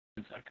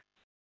One sec.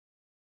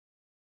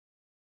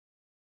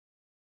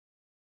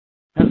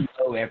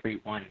 Hello,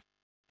 everyone,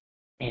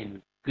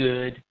 and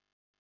good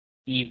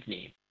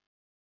evening.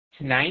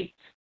 Tonight,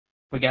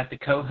 we got the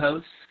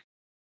co-host,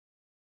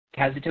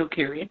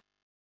 SQUiDzzzGAMING,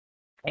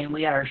 and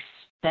we got our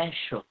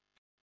special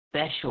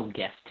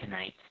guest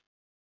tonight,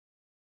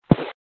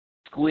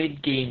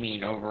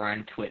 SQUIDZZGAMING over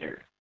on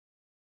Twitter.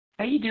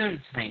 How you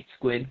doing tonight,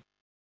 Squid?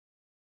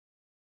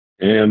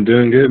 Hey, I'm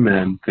doing good,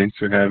 man. Thanks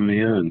for having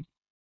me on.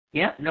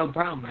 Yeah, no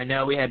problem. I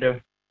know we had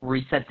to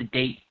reset the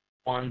date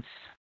once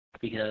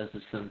because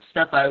of some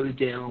stuff I was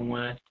dealing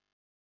with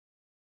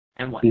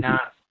and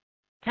whatnot.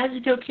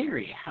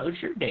 SQUIDZZGAMING,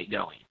 how's your day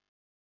going?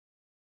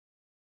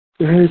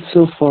 Alright,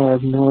 so far I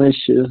have no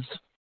issues.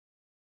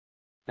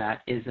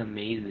 That is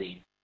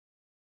amazing.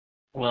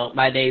 Well,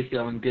 my day is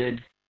going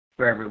good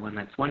for everyone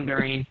that's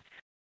wondering.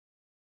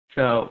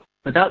 So,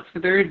 without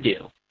further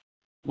ado,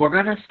 we're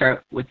going to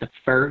start with the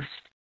first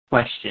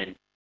question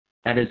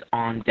that is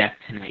on deck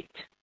tonight.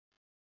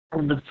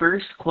 And the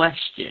first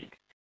question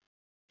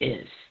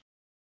is,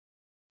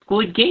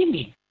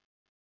 SQUIDZZGAMING,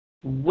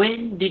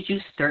 when did you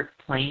start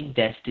playing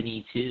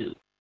Destiny 2?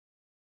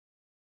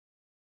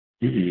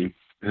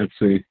 Let's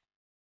see.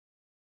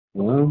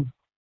 Well,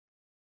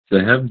 so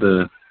I have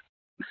the,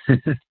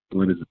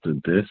 what is it, the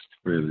disc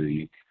for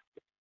the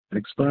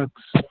Xbox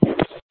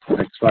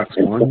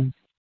One,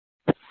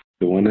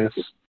 the 1S,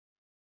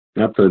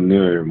 not the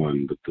newer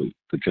one, but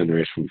the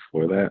generation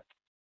before that.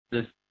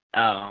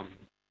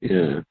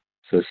 Yeah,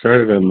 so I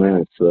started on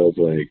that, so that was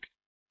like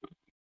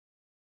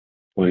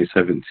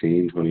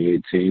 2017,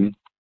 2018,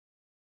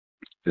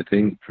 I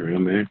think,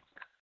 around there.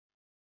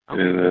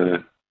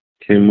 And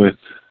came with,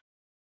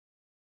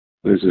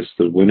 what is this,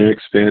 the winter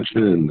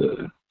expansion and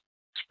the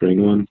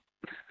spring one?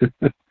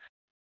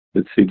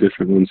 The two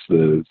different ones,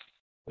 the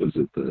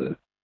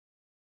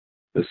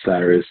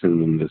Cyrus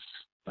and then this,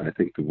 I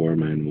think the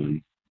Warman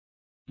one.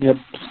 Yep,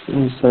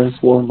 Cyrus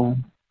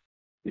Warman.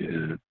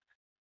 Yeah.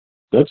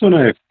 That's when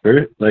I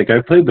first, like,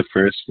 I played the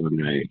first one,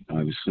 right,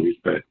 obviously,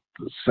 but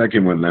the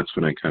second one, that's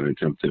when I kind of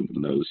jumped in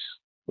when those,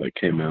 like,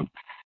 came out.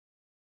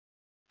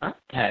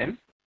 Okay.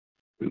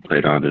 And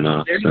played on and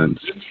off since.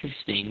 Very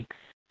interesting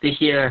to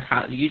hear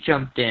how you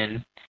jumped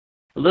in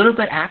a little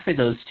bit after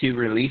those two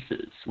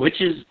releases, which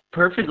is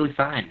perfectly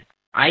fine.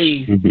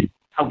 I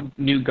help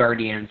new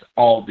Guardians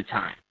all the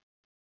time,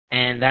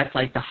 and that's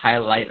like the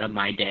highlight of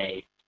my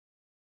day,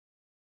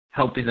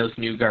 helping those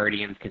new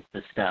Guardians get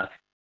the stuff.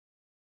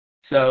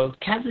 So,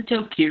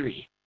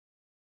 SQUIDZZGAMING,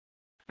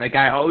 like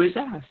I always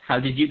ask, how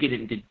did you get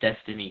into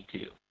Destiny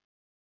 2?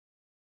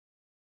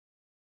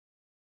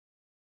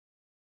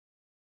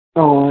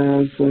 Oh,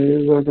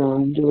 honestly, I got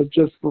into it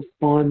just for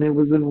fun. It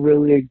wasn't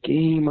really a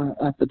game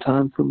at the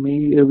time for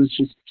me. It was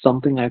just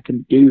something I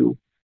could do.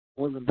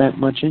 I wasn't that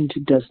much into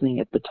Destiny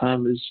at the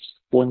time. It was just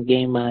one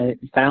game I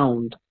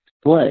found to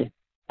play.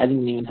 I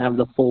didn't even have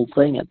the full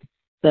thing at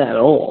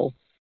all.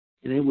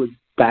 And it was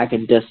back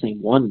in Destiny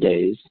 1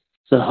 days.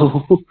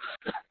 So...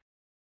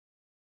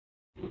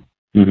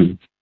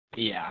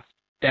 Yeah,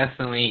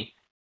 definitely.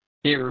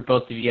 Here where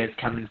both of you guys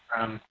coming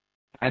from.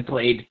 I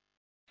played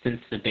since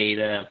the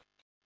beta.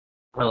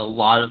 A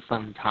lot of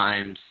fun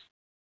times.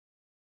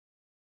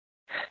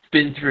 It's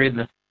been through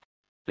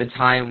the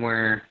time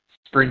where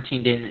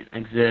sprinting didn't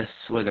exist,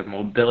 where the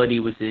mobility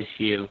was an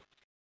issue.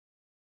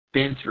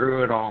 Been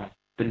through it all.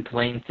 Been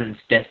playing since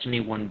Destiny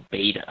 1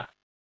 beta,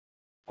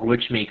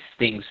 which makes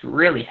things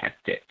really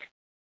hectic.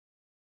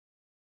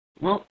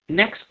 Well,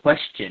 next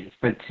question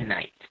for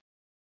tonight.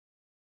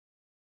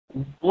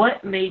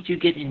 What made you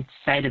get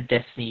inside of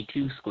Destiny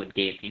 2,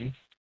 SQUIDZZGAMING?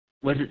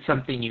 Was it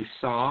something you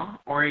saw,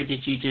 or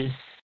did you just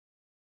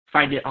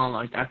find it on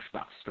like the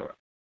Xbox store?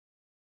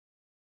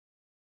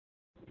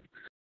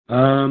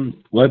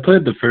 Well, I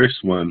played the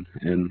first one,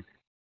 and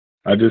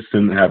I just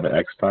didn't have an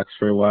Xbox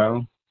for a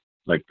while,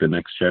 like the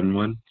next gen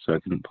one, so I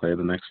couldn't play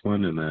the next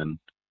one, and then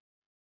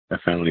I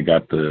finally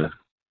got the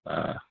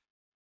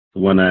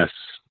 1S,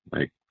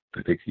 like,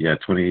 I think,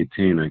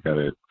 2018, I got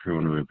it for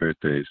one of my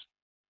birthdays,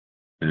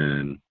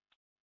 and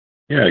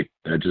yeah,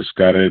 I just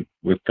got it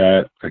with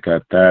that. I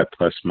got that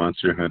plus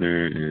Monster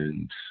Hunter and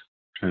I'm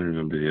trying to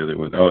remember the other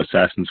one. Oh,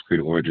 Assassin's Creed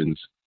Origins.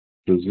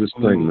 I was just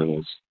playing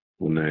those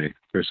when I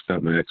first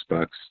got my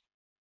Xbox.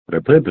 But I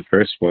played the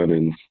first one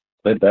and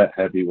played that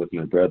heavy with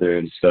my brother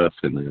and stuff,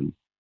 and then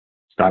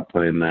stopped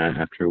playing that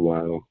after a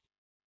while.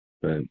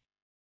 But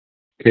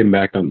came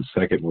back on the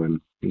second one,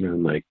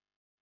 like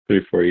 3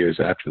 or 4 years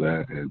after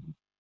that, and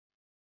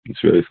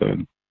it's really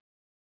fun.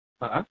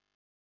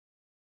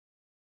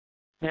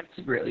 That's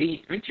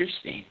really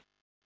interesting.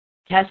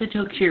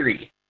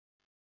 SQUIDZZGAMING,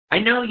 I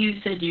know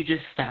you said you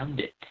just found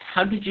it.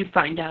 How did you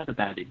find out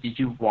about it? Did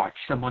you watch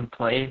someone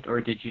play it, or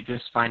did you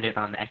just find it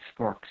on the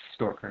Xbox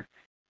store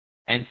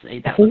and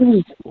say that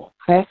was cool?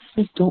 I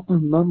actually don't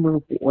remember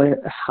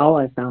how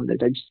I found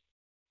it. I just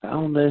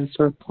found it and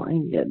started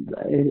playing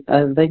it.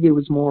 I think it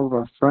was more of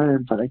a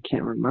friend, but I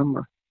can't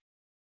remember.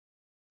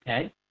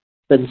 Okay. It's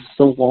been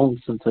so long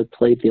since I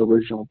played the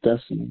original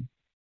Destiny.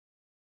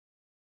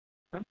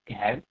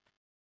 Okay.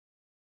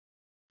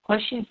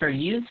 question for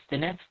you, the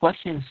next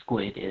question,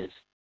 Squid, is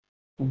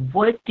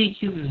what did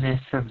you miss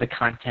from the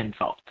content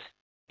vault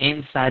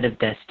inside of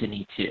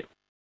Destiny 2?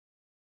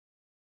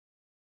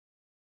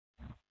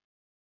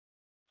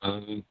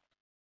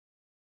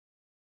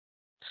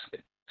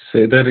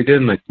 Say that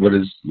again. Like, what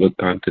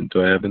content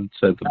do I have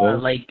inside the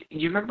vault? Like,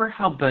 you remember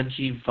how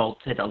Bungie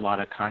vaulted a lot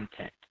of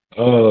content?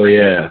 Oh, like,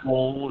 yeah.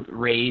 Old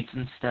raids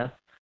and stuff.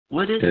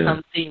 What is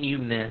something you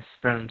miss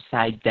from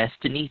inside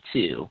Destiny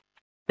 2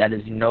 that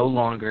is no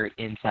longer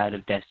inside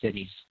of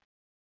Destiny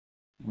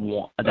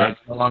 1? That's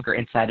no longer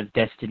inside of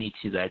Destiny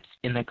 2. That's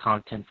in the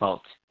content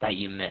vault that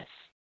you miss.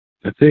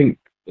 I think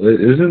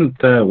isn't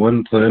that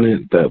one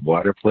planet, that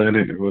water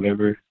planet or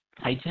whatever?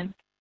 Titan?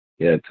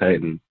 Yeah,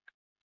 Titan.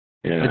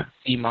 Yeah. With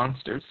sea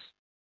monsters.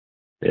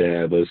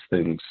 Yeah, those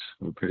things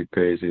were pretty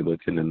crazy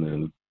looking, and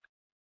then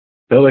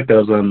felt like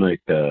that was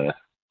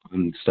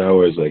on Star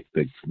Wars, like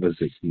was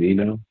it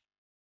Nino?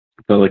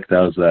 I felt like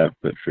that was that,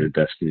 but for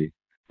Destiny.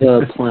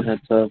 The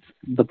planet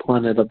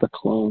of the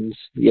clones.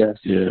 Yes.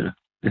 Yeah.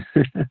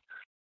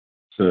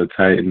 So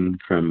Titan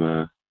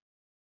from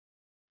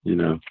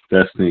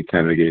Destiny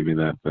kind of gave me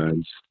that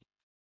vibes.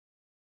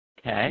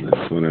 Okay.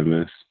 That's what I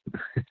missed.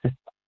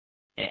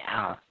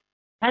 Yeah.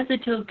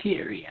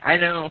 SQUiDzzzGAMING, I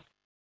know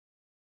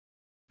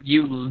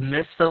you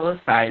missed the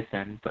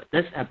Leviathan, but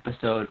this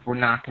episode, we're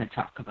not going to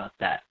talk about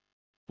that.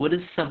 What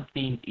is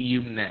something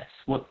you miss?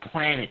 What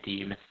planet do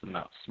you miss the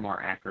most,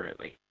 more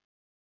accurately?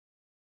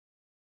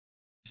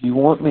 If you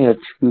want me to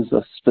choose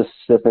a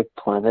specific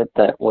planet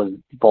that was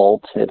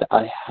vaulted,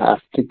 I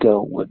have to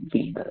go with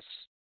Venus.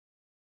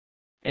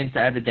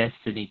 Inside the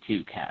Destiny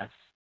 2 cast.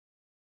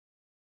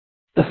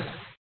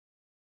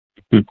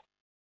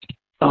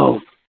 Oh,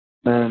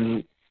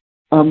 then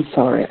I'm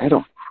sorry, I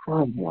don't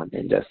have one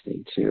in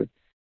Destiny 2.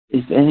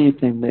 If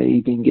anything that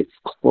even gets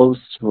close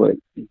to it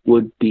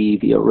would be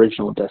the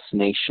original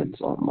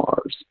destinations on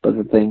Mars. But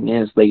the thing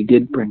is, they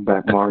did bring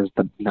back Mars,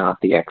 but not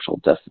the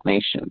actual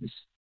destinations.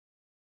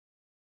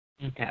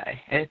 Okay,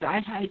 if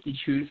I had to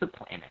choose a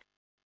planet,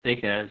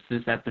 because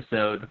this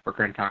episode we're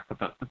going to talk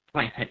about the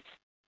planets,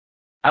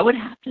 I would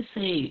have to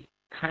say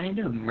kind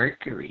of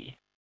Mercury.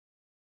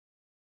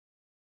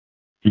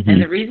 Mm-hmm.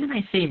 And the reason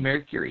I say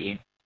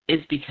Mercury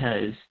is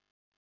because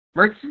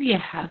Mercury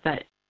had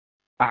that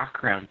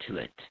background to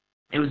it.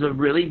 It was a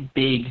really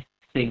big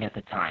thing at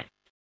the time.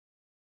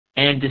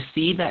 And to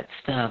see that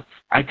stuff,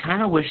 I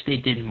kind of wish they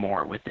did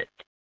more with it.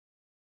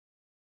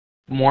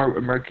 More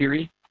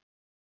Mercury.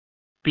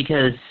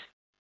 Because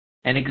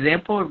an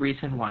example of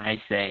reason why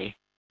I say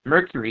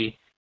Mercury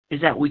is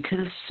that we could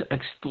have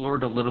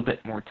explored a little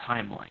bit more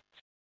timelines.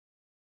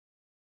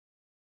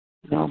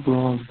 No,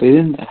 bro, they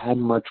didn't add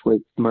much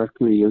with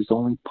Mercury. It was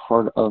only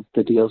part of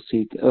the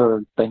DLC,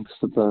 or thanks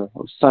to the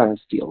Osiris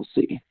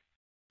DLC.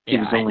 It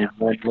was only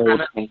one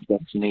little main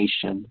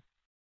destination.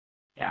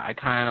 Yeah, I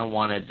kind of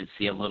wanted to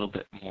see a little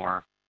bit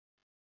more,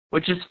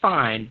 which is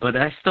fine, but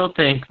I still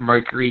think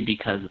Mercury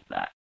because of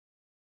that.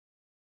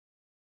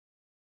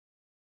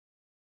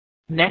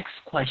 Next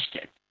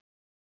question.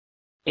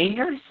 In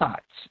your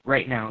thoughts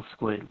right now,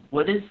 Squid,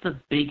 what is the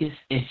biggest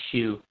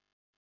issue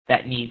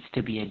that needs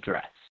to be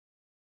addressed?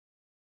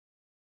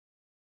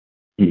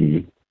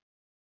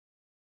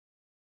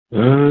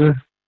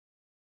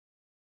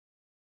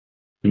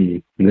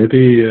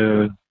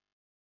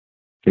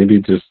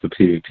 Maybe just the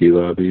PvP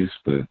lobbies,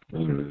 but I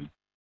don't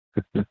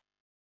know.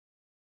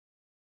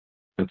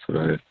 That's what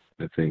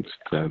I think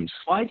sometimes.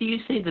 Why do you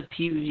say the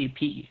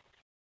PvP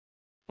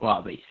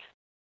lobbies?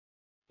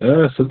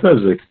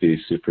 Sometimes they could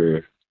be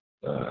super,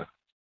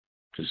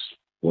 just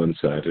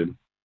one-sided,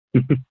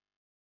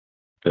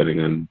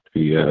 depending on who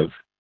you have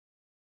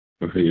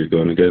or who you're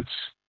going against.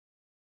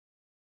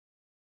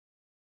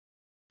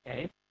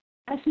 Okay.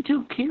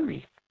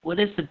 SQUiDzzzGAMING, what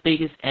is the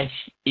biggest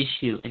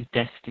issue in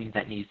Destiny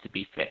that needs to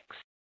be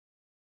fixed?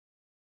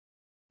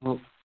 Well,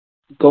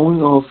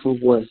 going off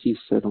of what he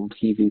said on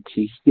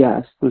PvP,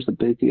 yes, there's a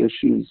big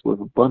issues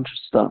with a bunch of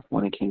stuff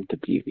when it came to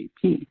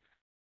PvP.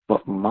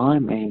 But my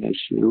main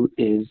issue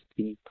is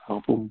the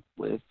problem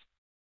with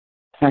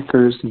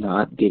hackers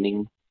not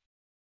getting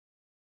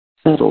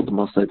settled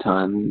most of the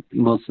time.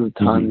 Most of the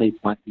time they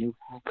find new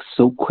hacks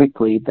so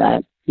quickly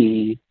that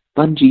the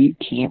Bungie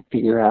can't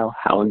figure out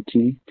how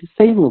to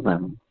disable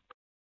them.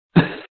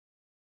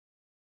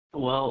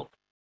 Well,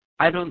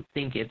 I don't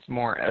think it's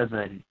more of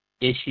an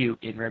issue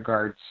in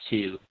regards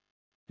to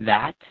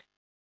that.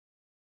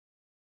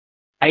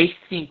 I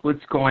think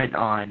what's going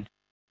on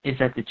is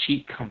that the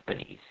cheat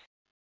companies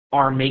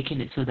are making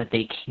it so that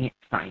they can't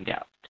find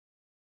out.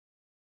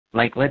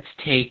 Like, let's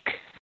take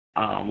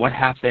what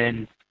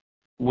happened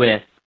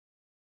with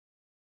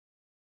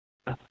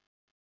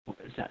what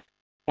is that?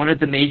 One of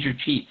the major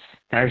cheats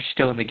that are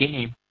still in the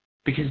game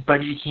because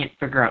Bungie can't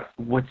figure out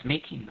what's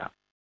making them.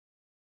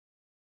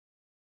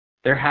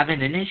 They're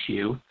having an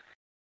issue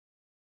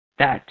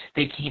that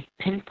they can't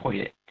pinpoint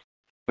it,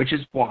 which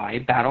is why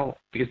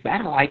because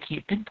BattleEye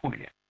can't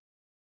pinpoint it.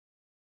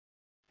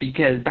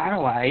 Because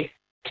BattleEye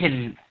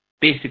can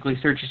basically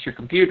search your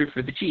computer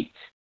for the cheats.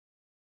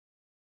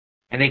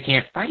 And they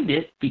can't find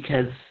it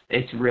because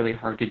it's really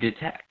hard to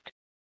detect.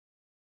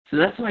 So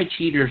that's why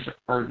cheaters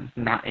are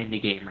not in the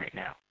game right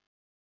now.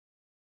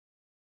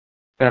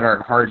 That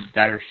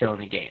are still in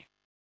the game.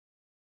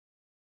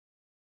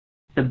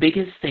 The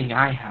biggest thing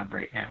I have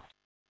right now,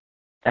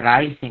 that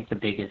I think the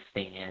biggest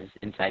thing is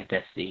inside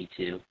Destiny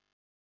 2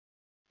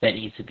 that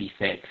needs to be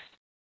fixed,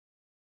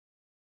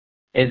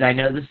 is I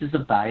know this is a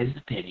biased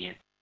opinion,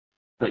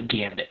 but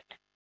Gambit.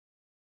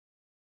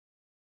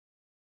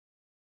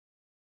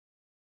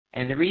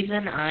 And the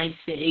reason I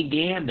say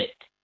Gambit,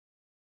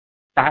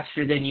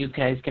 faster than you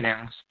guys can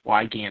ask,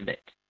 why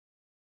Gambit?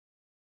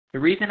 The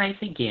reason I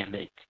say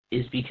Gambit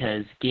is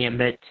because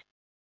Gambit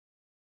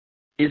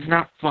is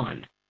not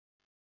fun.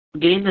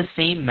 Getting the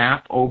same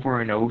map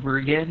over and over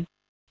again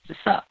just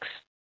sucks.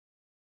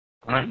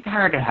 I'm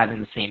tired of having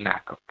the same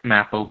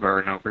map over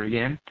and over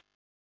again.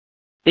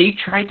 They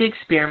tried to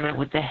experiment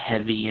with the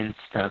heavy and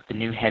stuff, the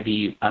new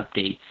heavy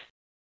updates.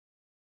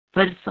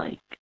 But it's like,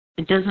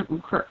 it doesn't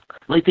work.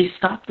 Like, they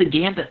stopped the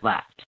Gambit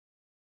lap.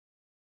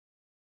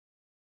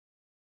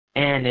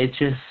 And it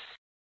just,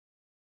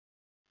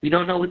 we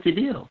don't know what to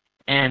do.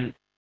 And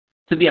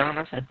to be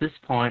honest, at this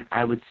point,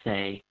 I would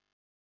say,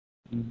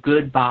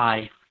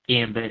 goodbye,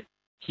 Gambit.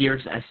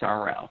 Here's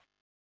SRL.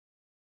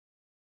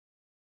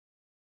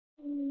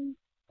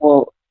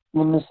 Well,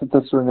 let me say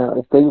this right now.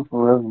 If they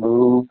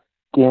remove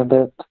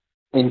Gambit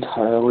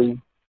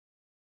entirely,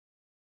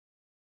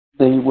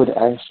 they would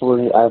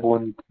actually, I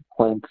wouldn't be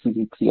playing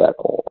PvP at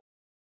all.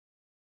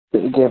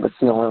 Gambit's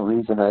the only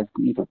reason I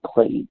even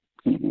played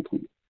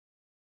PvP.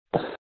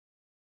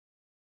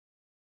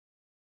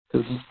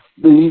 Because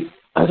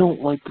I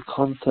don't like the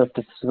concept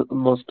of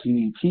most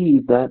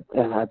PvP that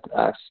had the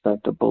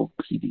aspect of both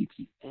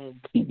PvP and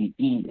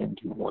PvE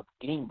into one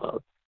game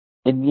mode.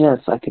 And yes,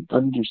 I can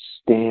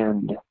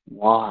understand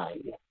why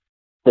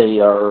they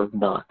are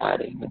not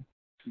adding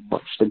too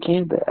much to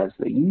Gambit as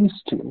they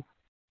used to.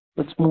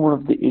 It's more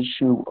of the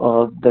issue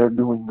of they're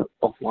doing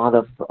a lot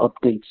of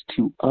updates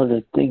to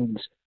other things,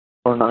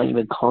 or not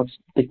even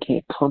they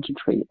can't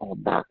concentrate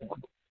on that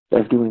one.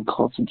 They're doing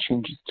constant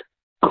changes to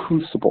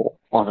Crucible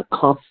on a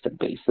constant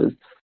basis,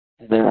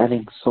 and they're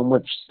adding so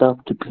much stuff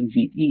to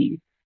PvE.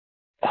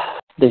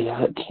 They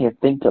can't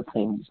think of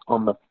things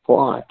on the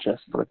fly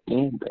just for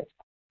Gambit.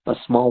 A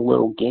small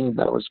little game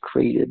that was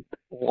created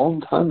a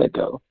long time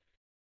ago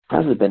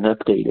hasn't been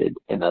updated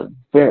in a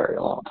very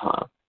long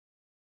time.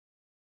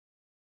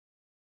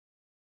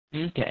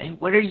 Okay,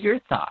 what are your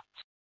thoughts?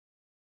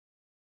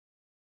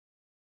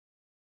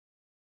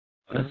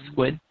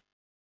 Squid?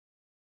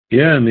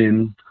 Yeah, I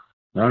mean,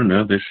 I don't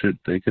know.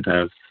 They could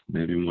have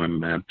maybe more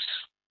maps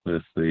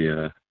with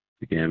the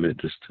Gambit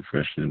just to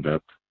freshen it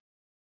up,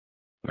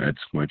 or add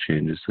some more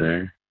changes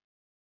there.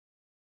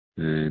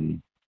 And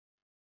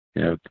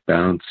yeah, with the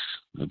balance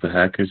of the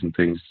hackers and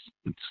things,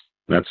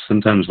 that's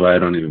sometimes why I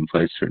don't even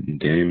play certain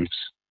games,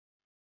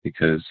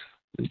 because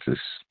it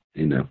just,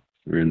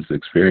 ruins the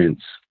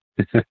experience.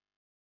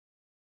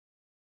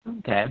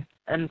 Okay.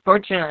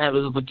 Unfortunately, I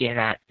was looking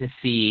at to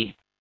see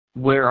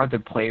where are the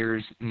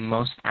players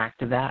most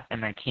active at,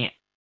 and I can't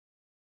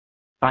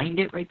find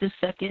it right this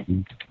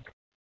second.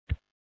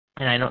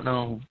 And I don't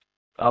know.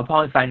 I'll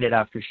probably find it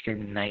after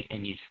stream tonight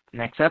in the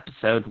next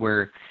episode,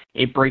 where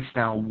it breaks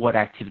down what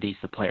activities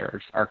the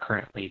players are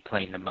currently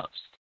playing the most.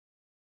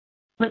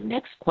 But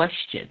next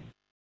question.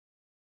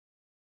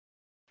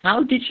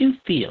 How did you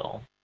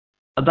feel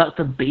about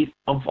the bait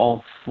of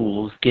all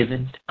fools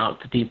given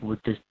out to people with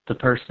the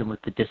person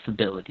with the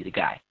disability, the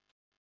guy?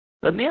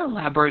 Let me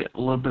elaborate a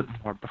little bit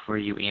more before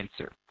you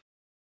answer.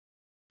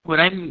 What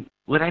I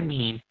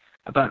mean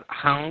about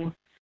how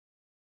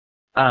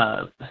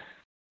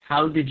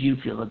did you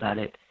feel about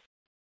it?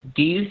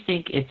 Do you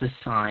think it's a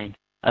sign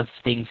of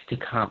things to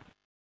come?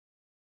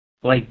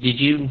 Like, did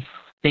you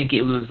think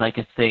it was like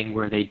a thing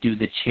where they do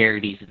the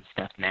charities and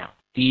stuff now?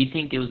 Do you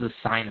think it was a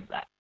sign of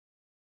that?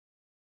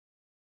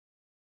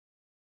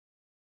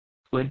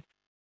 Squid?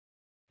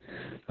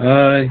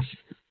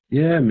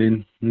 Yeah, I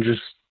mean,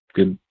 just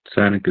good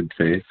sign of good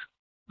faith.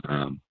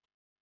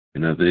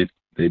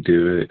 They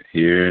do it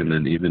here, and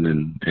then even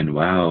in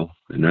WoW,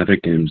 in other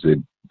games, they,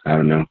 I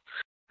don't know,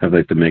 have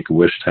like the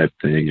Make-A-Wish type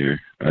thing or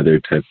other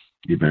type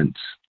events,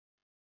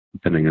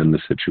 depending on the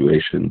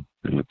situation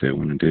and what they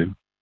want to do.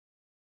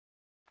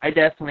 I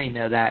definitely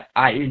know that.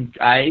 When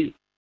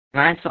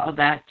I saw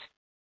that,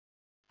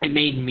 it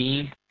made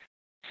me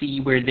see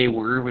where they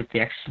were when they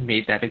actually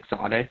made that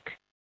exotic,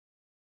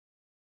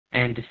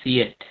 and to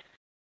see it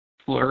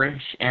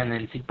flourish, and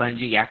then see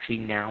Bungie actually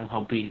now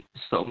helping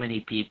so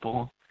many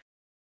people.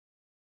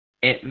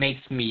 It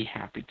makes me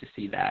happy to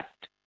see that.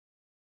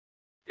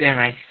 And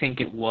I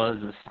think it was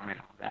a sign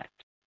of that.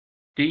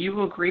 Do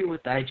you agree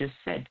with what I just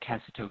said,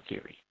 Kazuto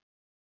Kiri?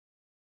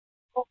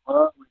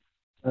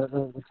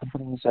 The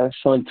company is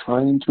actually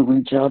trying to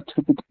reach out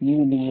to the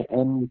community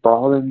and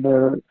broaden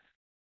their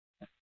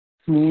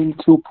community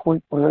to a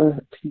point where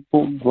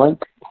people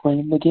like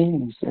playing the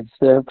games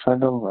instead of trying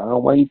to run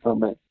away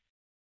from it.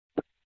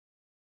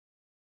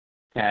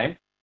 Okay.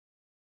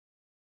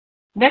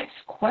 Next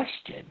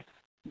question.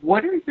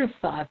 What are your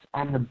thoughts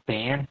on the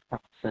ban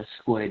process,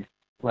 Squid?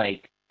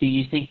 Like, do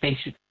you think they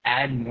should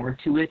add more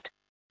to it?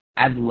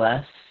 Add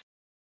less?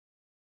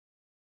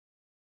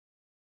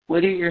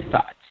 What are your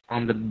thoughts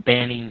on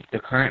the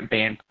current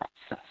ban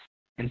process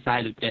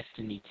inside of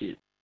Destiny 2?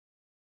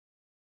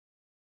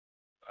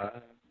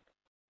 Let's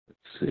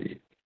see.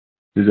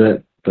 Is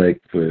that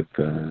like with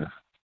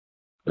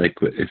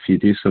if you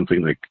do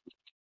something like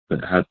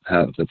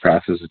how the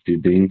process of you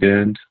being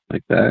banned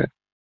like that?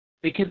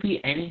 It could be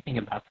anything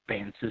about the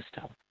ban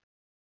system.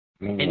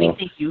 Oh,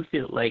 Anything you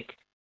feel like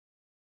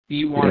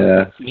you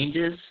want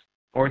changes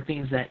or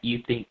things that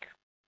you think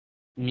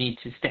need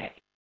to stay.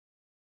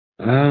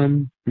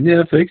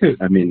 Yeah, if they could,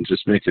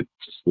 just make it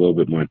just a little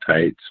bit more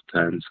tight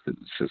sometimes,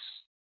 because it's just,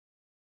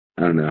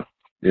 I don't know.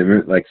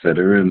 Like I said,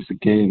 it ruins the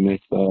game.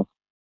 If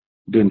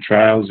doing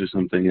trials or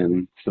something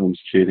and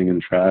someone's cheating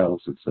in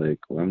trials, it's like,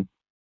 well.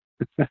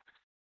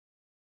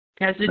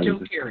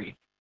 SQUiDzzzGAMING.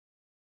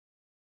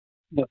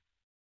 Yep.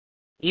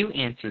 You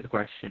answer the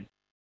question.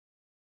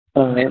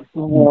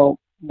 Well,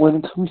 when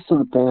it comes to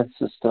the ban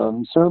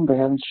system, certain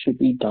bans should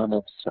be done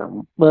in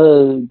certain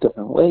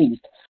different ways.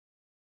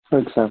 For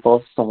example,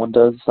 if someone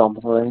does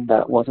something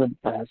that wasn't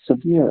as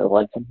severe,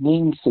 like a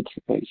name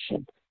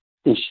situation,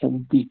 they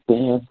shouldn't be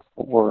banned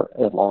for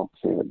a long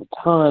period of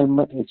time.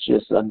 It's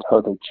just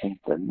until they change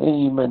their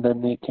name, and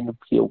then they can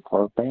appeal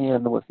for a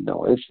ban with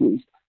no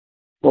issues.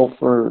 Well,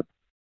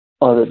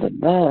 other than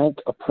that,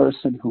 a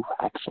person who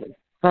actually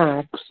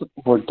hacks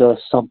or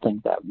does something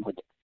that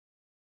would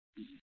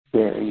be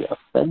very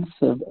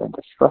offensive and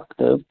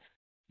destructive,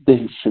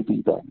 they should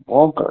be banned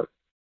longer.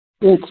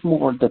 It's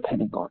more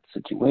depending on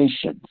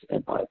situations,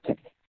 in my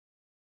opinion.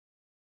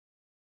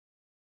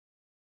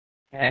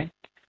 Okay.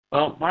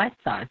 Well, my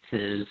thoughts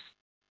is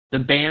the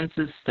ban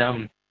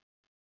system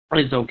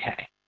is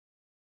okay.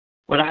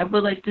 What I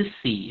would like to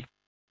see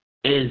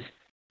is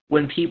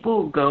when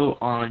people go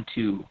on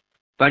to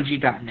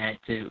Bungie.net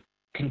to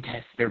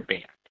contest their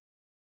ban,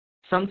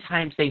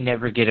 sometimes they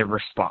never get a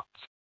response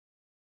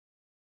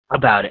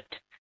about it.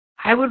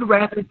 I would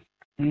rather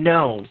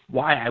know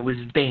why I was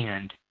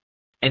banned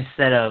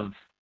instead of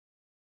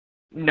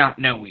not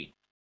knowing.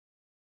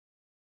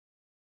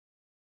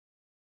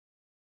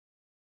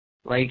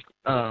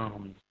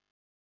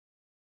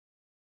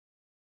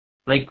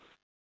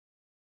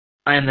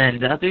 And then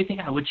the other thing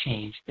I would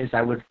change is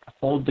I would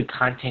hold the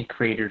content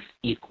creators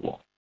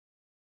equal.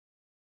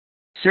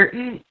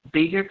 Certain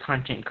bigger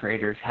content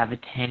creators have a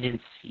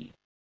tendency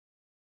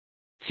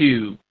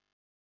to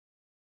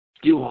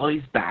do all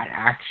these bad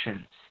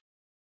actions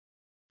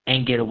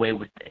and get away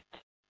with it.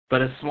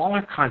 But a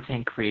smaller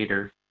content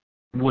creator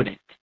wouldn't.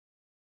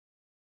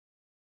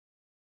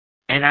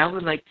 And I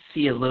would like to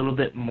see a little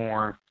bit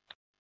more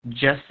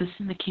justice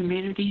in the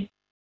community,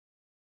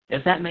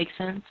 if that makes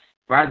sense,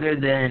 rather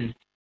than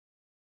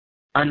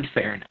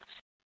unfairness.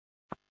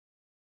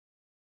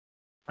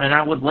 And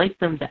I would like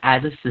them to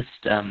add a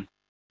system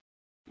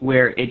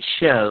where it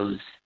shows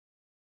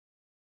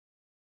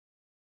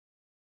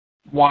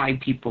why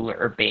people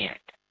are banned.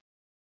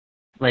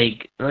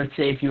 Like, let's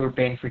say if you were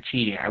banned for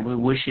cheating, I would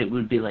wish it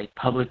would be like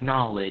public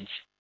knowledge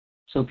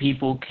so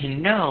people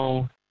can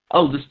know,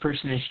 oh, this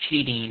person is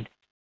cheating.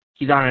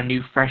 He's on a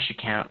new fresh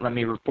account. Let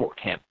me report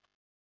him.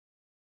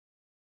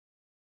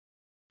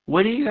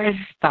 What are you guys'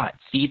 thoughts?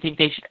 Do you think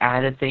they should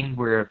add a thing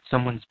where if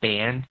someone's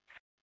banned,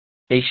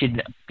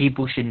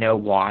 people should know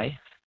why?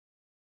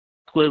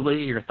 What are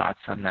your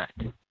thoughts on that?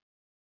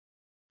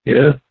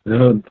 Yeah,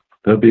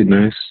 that'd be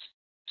nice.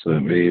 So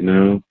that way you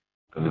know,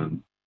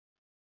 then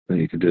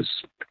you could just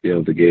be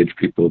able to gauge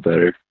people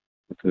better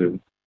with who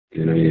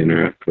you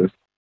interact with.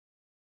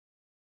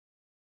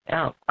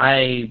 Yeah,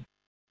 I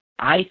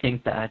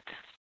think that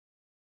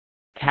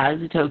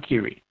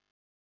SQUiDzzzGAMING.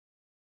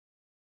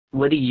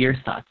 What are your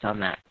thoughts on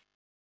that?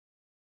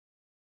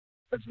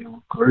 I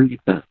do agree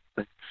that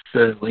they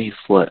should at least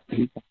let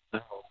people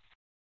know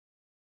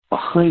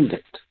behind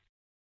it.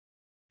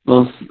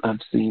 Most I've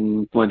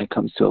seen when it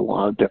comes to a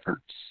lot of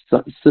different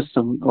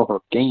systems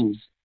or games,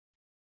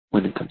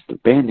 when it comes to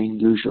banning,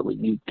 usually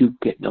you do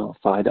get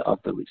notified of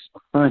the reason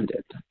behind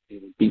it.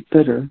 It would be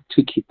better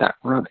to keep that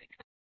running.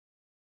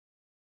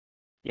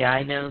 Yeah,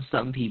 I know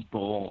some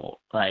people,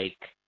 I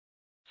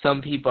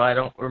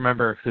don't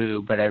remember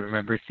who, but I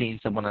remember seeing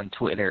someone on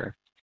Twitter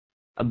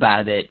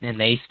about it, and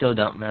they still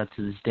don't know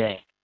to this day.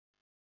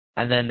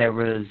 And then there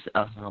was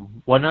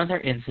one other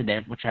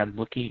incident, which I'm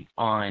looking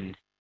on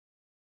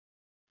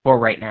for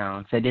right now,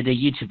 because I did a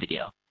YouTube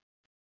video.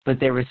 But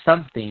there was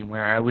something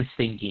where I was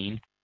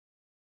thinking,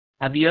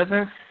 have you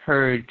ever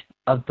heard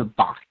of the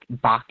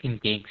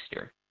Bakken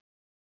Gangster?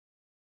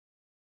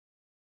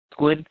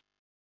 Squid?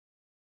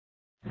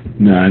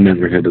 No, I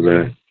never heard of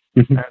that.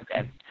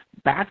 Okay.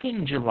 Back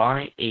in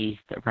July 8th,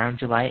 around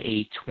July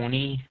 8th,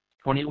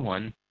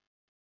 2021,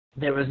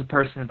 there was a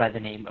person by the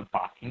name of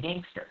Bakken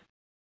Gangster.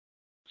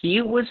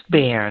 He was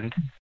banned,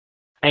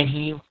 and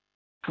he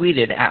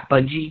tweeted at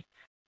Bungie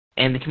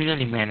and the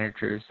community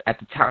managers at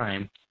the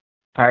time,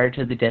 prior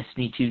to the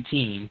Destiny 2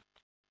 team,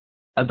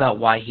 about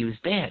why he was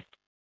banned.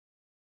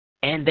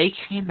 And they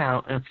came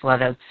out and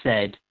flat out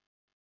said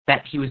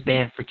that he was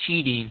banned for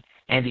cheating,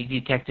 and they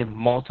detected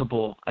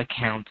multiple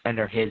accounts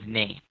under his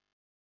name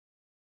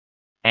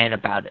and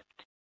about it.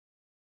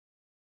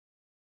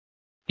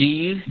 Do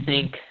you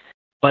think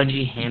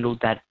Bungie handled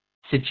that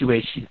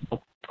situation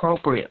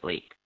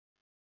appropriately?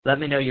 Let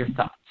me know your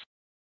thoughts.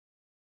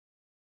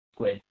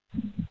 Squid.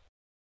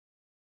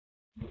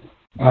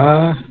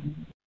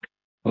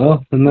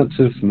 Well, I'm not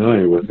so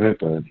familiar with it,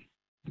 but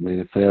I mean,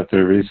 if they have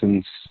their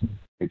reasons,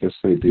 I guess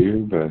they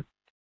do, but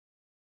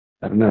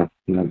I don't know.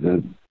 I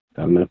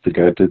don't know if the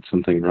guy did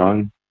something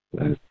wrong,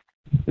 but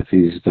if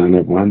he's done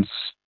it once,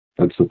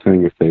 that's the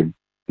thing. If they've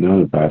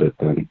known about it,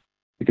 then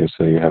I guess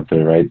they have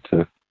the right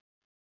to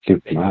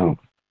keep them out.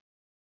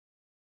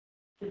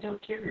 They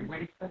don't care. You're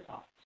ready for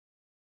thoughts.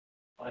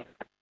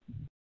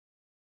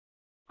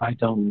 I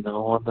don't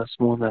know on this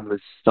one. I'm as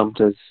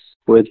stumped as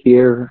Squid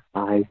here.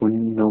 I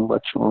wouldn't know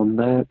much on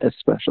that,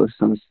 especially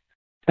since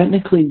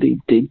technically they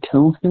did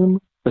tell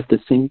him, but at the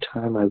same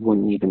time, I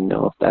wouldn't even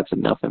know if that's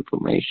enough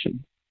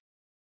information.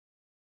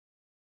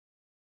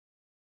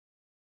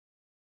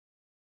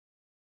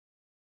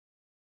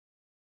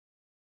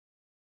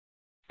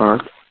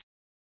 Mark?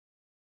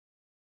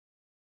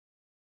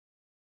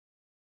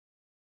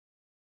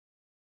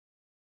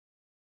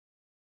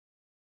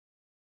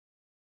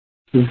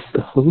 Who's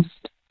the host?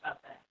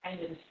 I had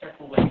to step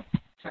away.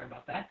 Sorry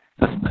about that.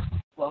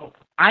 Well,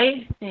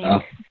 I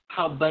think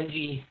how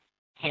Bungie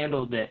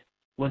handled it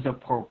was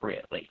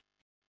appropriately.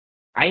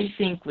 I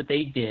think what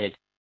they did,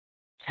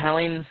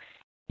 telling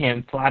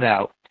him flat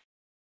out,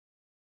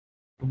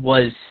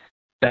 was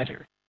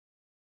better.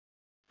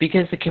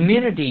 Because the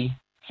community,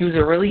 he was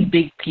a really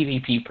big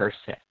PvP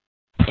person.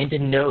 And to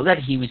know that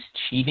he was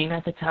cheating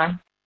at the time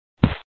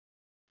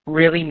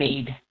really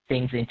made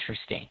things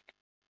interesting.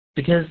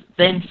 Because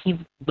then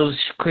those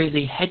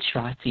crazy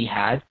headshots he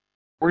had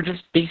were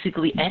just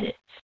basically edits.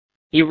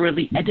 He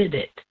really edited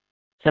it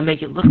to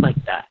make it look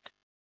like that.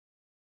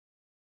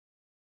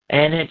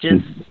 And it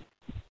just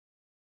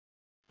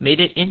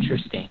made it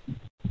interesting.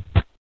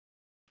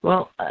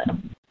 Well,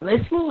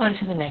 let's move on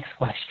to the next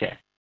question.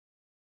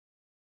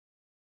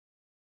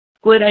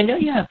 Squid, I know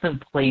you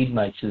haven't played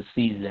much this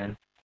season,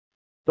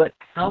 but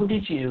how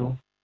did you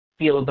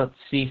feel about the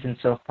season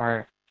so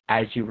far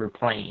as you were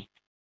playing?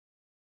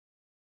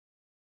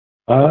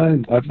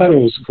 I thought it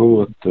was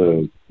cool with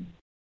the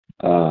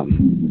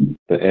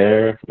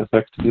air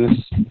effectiveness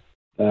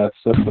stuff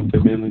that they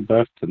mainly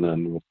buffed, and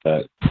then with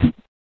that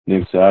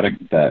new exotic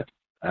that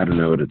I don't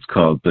know what it's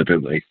called, but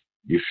it, like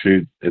you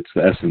shoot, it's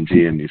the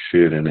SMG and you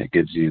shoot, and it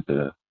gives you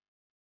the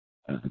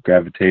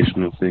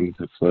gravitational thing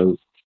to float.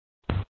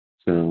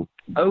 So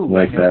I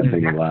like that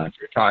thing a lot. What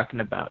you're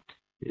talking about?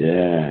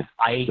 Yeah.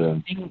 I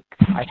think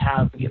I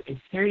have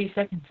 30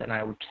 seconds, and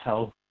I will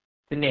tell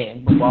the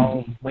name. But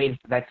while I'm waiting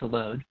for that to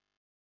load.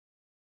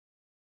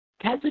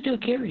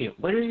 SQUiDzzzGAMING,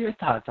 what are your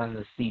thoughts on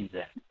this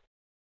season?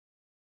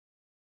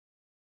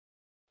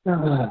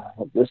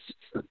 This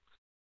season.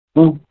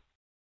 Well,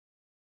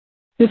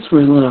 it's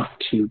really not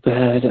too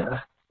bad.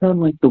 I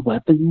don't like the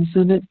weapons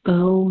in it,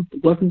 though.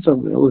 The weapons are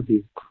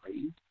really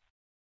great.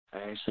 I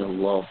actually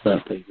love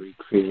that they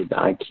recreated the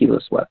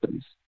IQ-less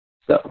weapons.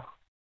 So.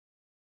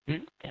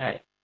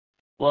 Okay.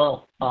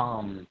 Well,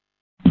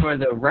 for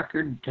the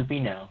record to be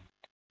known,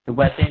 the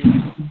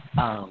weapon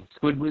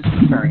Squid was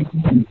referring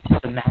to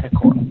the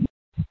Matador.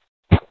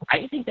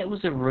 I think that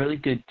was a really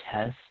good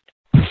test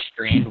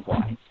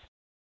strand-wise.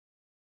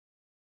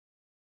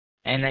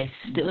 And I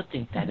still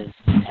think that is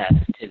the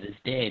test to this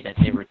day, that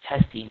they were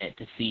testing it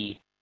to see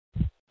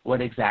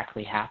what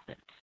exactly happens.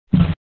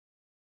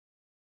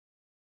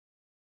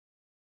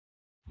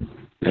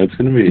 Yeah, it's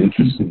going to be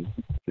interesting,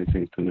 I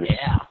think, tonight.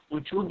 Yeah,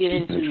 which we'll get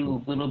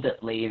into a little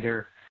bit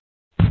later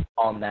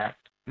on that.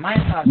 My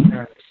thoughts on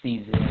the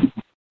season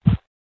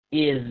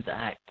is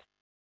that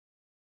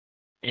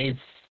it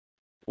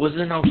was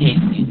an okay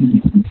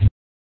season.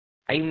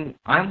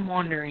 I'm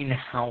wondering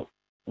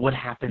what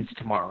happens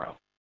tomorrow,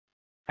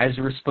 as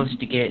we're supposed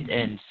to get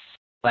in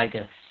like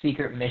a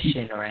secret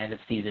mission or end of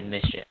season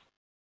mission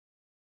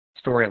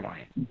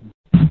storyline.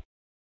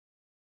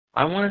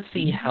 I want to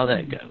see how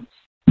that goes,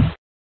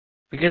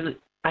 because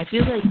I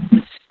feel like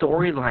the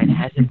storyline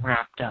hasn't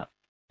wrapped up.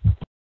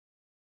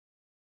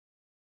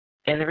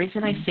 And the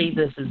reason I say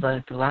this is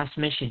that the last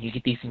mission, you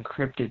get these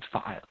encrypted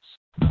files.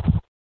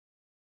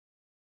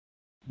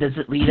 Does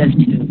it lead us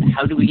to,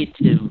 how do we get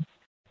to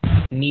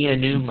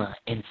Neonuma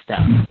and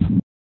stuff?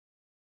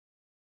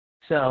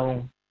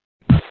 So,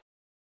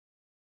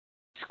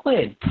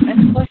 Squid,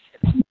 next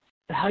question.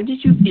 How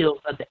did you feel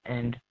at the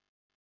end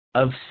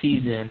of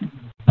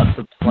season of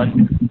the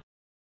Plunder?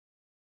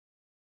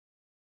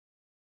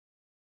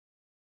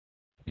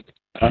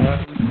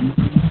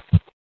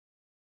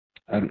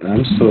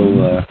 I'm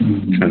still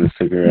trying to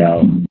figure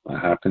out what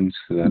happens,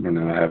 because I don't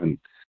know, I haven't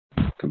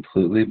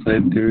completely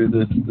played through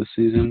the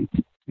season,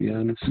 to be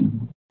honest.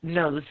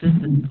 No, this is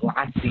the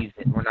last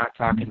season. We're not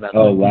talking about...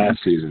 last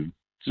season.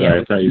 Sorry,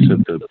 I thought you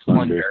said the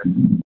Plunder.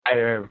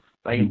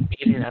 Like,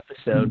 beginning an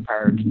episode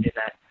prior to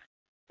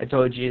that, I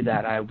told you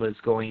that I was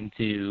going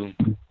to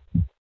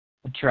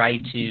try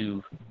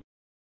to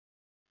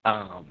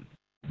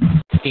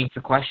change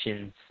the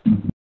questions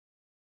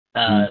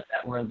that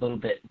were a little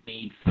bit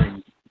made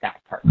for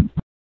that part.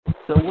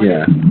 So what are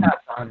your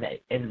thoughts on the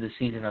end of the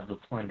season of The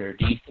Plunder?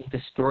 Do you think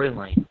the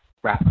storyline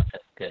wrapped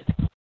up good?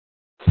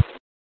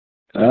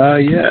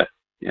 Yeah,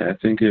 I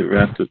think it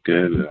wrapped up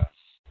good.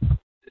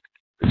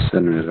 They're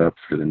setting it up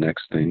for the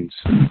next things,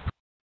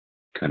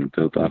 kind of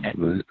built off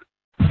of it.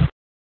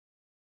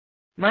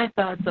 My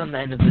thoughts on the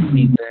end of the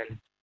season,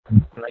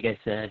 like I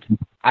said,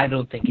 I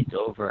don't think it's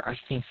over. I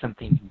think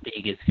something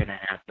big is going to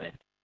happen.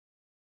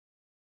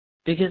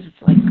 Because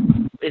it's like,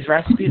 is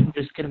Rasputin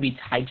just going to be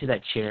tied to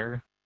that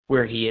chair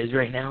where he is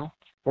right now?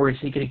 Or is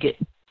he going to get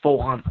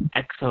full-on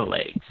exo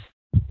legs?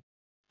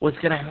 What's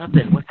going to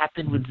happen? What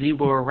happened with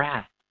Zebo or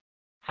Wrath?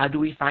 How do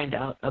we find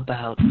out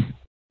about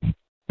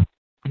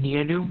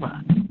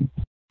Neonuma?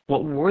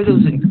 What were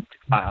those encrypted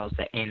files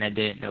that Anna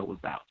didn't know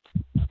about?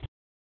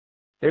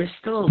 There's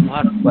still a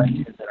lot of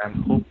questions that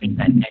I'm hoping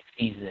that next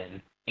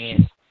season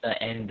and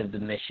the end of the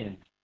mission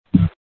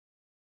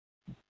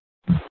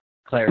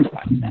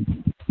clarifies that.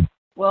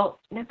 Well,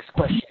 next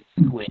question,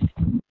 Squid.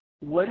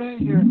 What are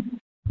you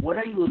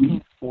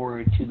looking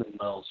forward to the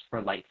most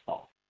for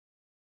Lightfall?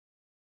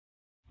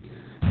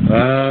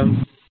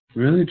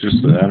 Really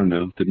just, I don't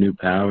know, the new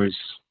powers,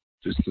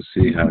 just to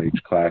see how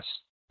each class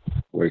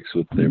works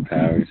with their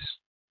powers,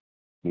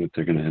 what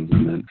they're going to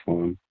implement for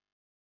them.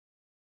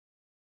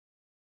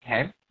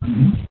 Okay.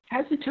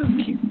 How's it to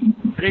you?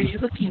 What are you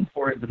looking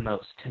forward the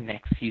most to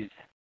next season?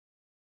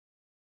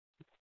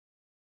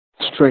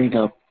 Straight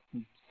up,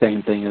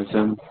 same thing as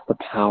him. The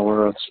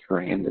power of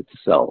Strand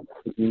itself.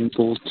 Being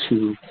able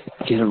to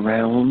get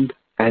around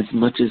as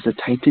much as a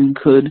Titan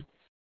could.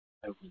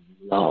 I would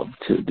love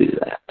to do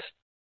that.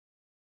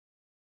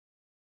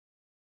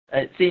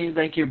 It seems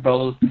like you're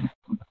both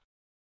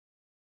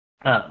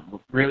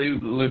really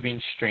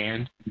living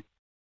Strand.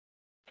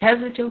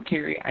 Kazuto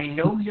Kiri, I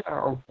know you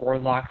are a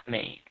Warlock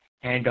main,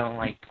 and I don't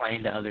like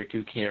playing the other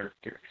two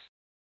characters.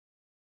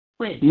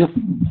 Which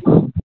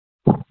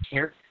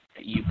characters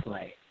that you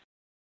play?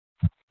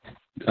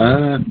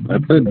 I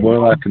played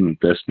Warlock in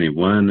Destiny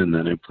 1, and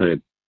then I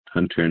played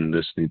Hunter in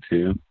Destiny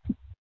 2.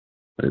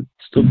 But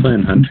still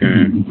playing Hunter,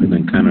 and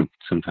then kind of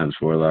sometimes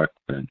Warlock,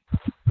 but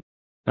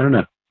I don't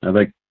know. I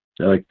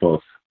like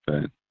both,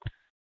 but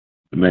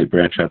I might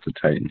branch out to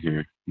Titan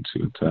here and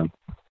see what's up.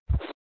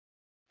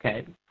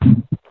 Okay.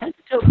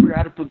 We're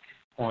at a good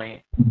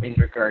point in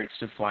regards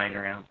to flying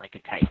around like a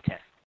Titan.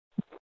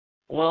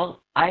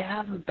 Well, I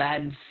have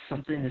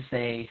something to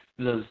say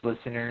to those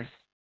listeners.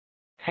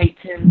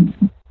 Titans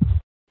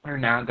are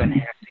now going to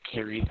have to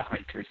carry the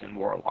Hunters and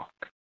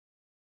Warlock.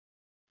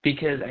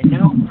 Because I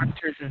know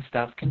Hunters and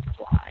stuff can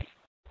fly,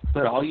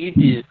 but all you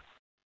do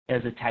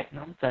is a Titan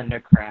on Thunder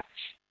Crash,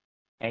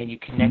 and you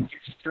connect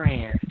your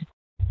strand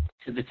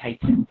to the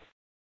Titan.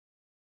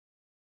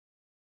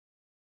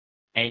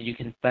 And you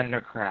can Thunder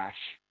Crash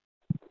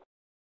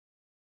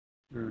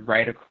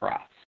right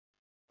across,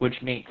 which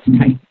makes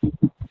Titan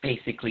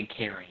basically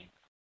carrying.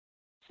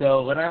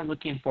 So what I'm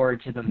looking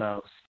forward to the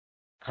most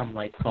come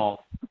Lightfall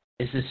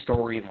is the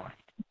storyline.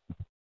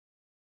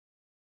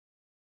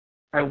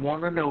 I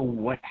want to know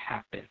what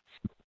happens,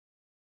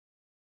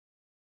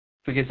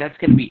 because that's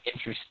going to be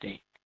interesting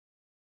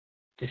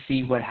to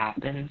see what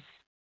happens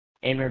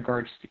in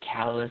regards to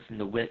Callus and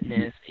the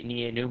Witness and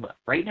Neonuma.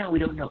 Right now, we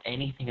don't know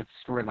anything of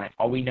the storyline.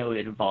 All we know,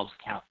 it involves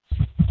Callus.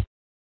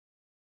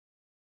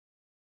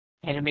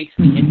 And it makes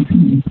me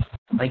interested.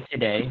 Like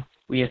today,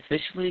 we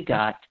officially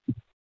got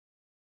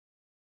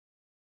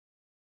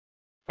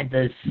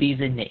the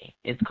season name.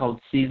 It's called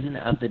Season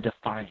of the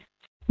Defiant.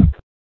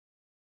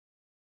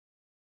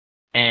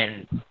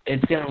 And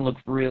it's going to look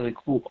really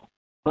cool.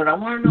 But I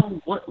want to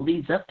know what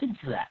leads up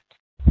into that.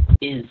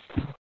 Is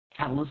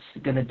Callus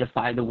going to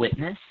defy the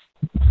Witness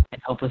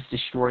and help us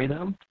destroy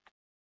them?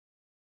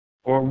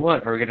 Or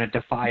what? Are we going to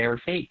defy our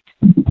fate?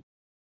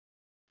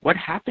 What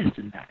happens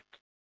in that?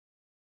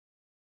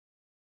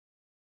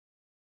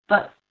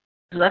 But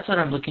so that's what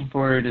I'm looking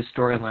forward to,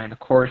 storyline. Of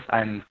course,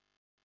 I'm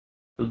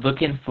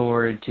looking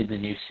forward to the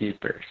new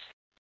supers.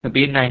 It'll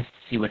be nice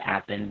to see what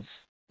happens,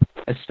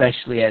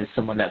 especially as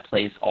someone that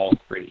plays all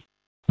three.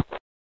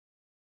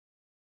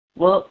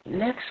 Well,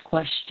 next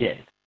question.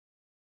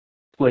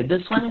 Wait,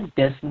 this one is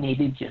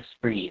designated just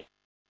for you.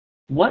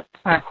 What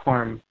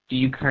platform do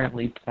you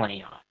currently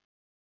play on?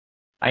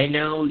 I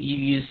know you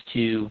used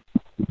to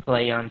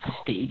play on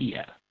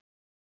Stadia,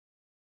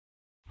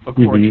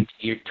 according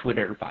to your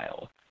Twitter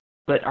bio.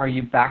 But are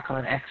you back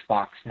on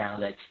Xbox now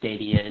that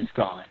Stadia is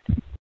gone?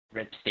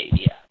 RIP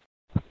Stadia.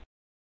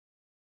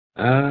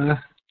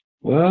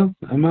 Well,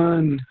 I'm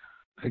on,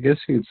 I guess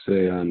you could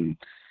say on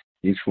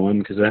each one,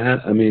 because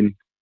I'm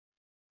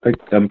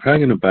probably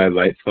going to buy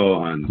Lightfall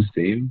on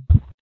Steam.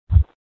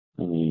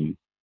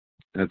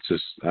 That's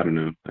just, I don't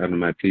know, out of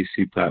my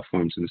PC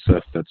platforms and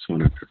stuff, that's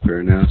one I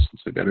prefer now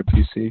since I got a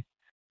PC.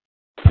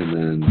 And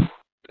then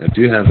I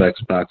do have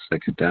Xbox, I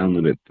could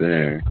download it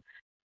there.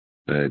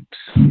 But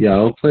yeah,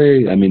 I'll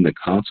play. I mean, the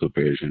console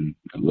version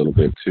a little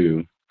bit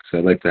too, because I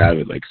like to have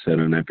it like set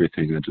on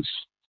everything. I just,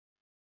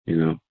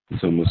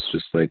 it's almost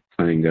just like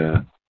playing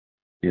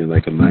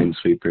like a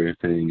Minesweeper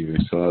thing or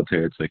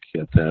Solitaire. It's like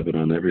you have to have it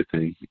on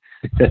everything.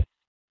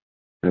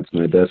 That's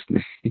my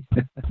destiny.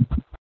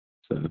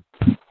 So,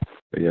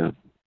 but yeah,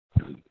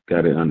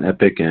 got it on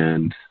Epic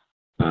and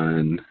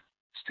on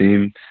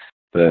Steam,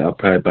 but I'll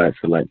probably buy it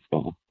for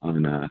Lightfall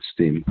on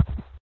Steam.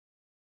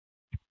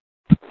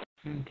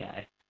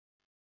 Okay.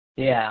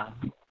 Yeah.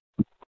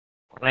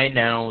 I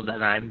know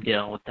that I'm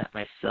dealing with that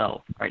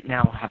myself. Right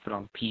now I have it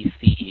on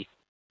PC,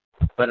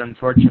 but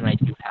unfortunately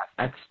I do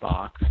have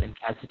Xbox, and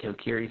Kazuto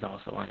Kiri's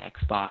also on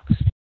Xbox.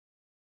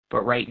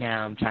 But right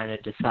now I'm trying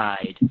to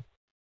decide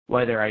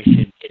whether I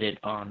should get it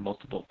on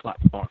multiple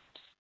platforms.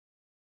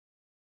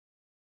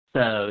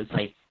 So it's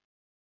like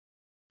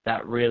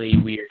that really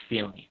weird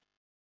feeling.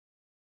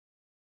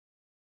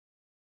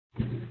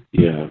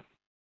 Yeah.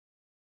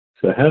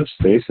 So I have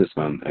Stasis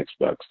on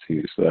Xbox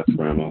too, so that's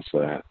where I'm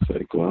also at. It's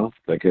like, well,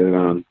 if I get it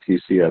on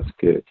PC, I have to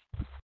get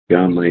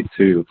Gunlight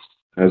too,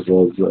 as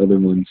well as the other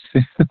ones.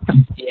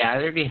 Yeah, I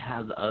already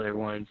have the other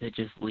ones. It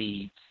just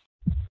leaves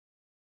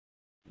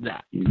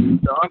that.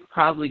 Mm-hmm. So I'm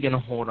probably going to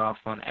hold off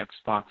on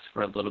Xbox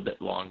for a little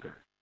bit longer.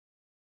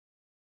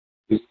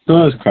 It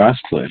still has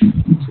crossplay,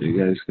 so you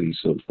guys can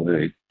still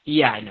play.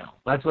 Yeah, I know.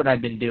 That's what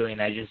I've been doing.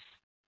 I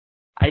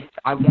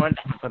want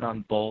to have it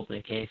on both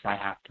in case I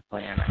have to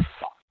play on Xbox.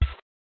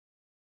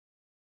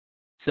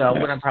 So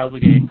what I'm probably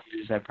going to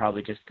do is I'm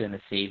probably just going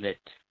to save it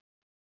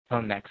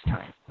till next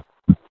time.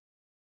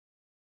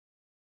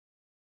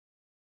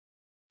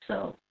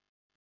 So,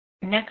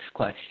 next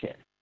question.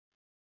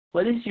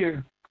 What is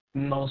your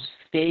most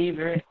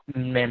favorite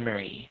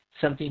memory?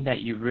 Something that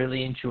you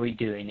really enjoy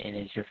doing and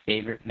is your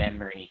favorite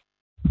memory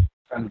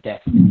from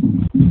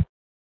Destiny?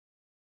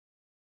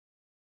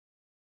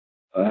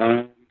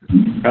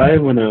 Probably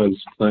when I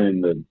was playing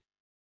the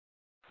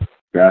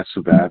Grass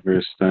of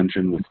Avarice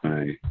dungeon with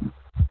my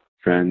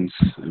friends.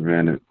 I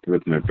ran it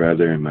with my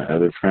brother and my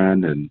other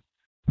friend, and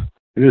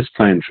we're just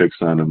playing tricks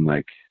on him,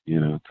 like,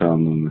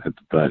 telling him to hit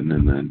the button,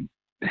 and then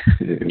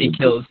it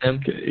kills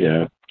him.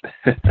 Yeah.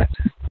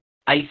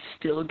 I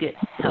still get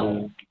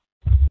hell.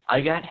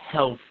 I got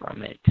hell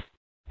from it.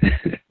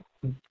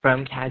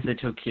 From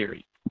Kazuto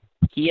Kiri.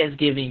 He is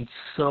giving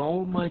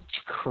so much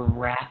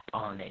crap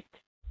on it.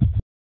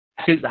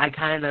 Because I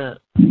kind of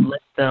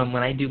let them,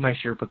 when I do my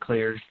Sherpa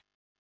clears,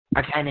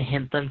 I kind of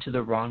hint them to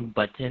the wrong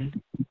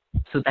button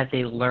so that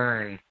they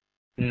learn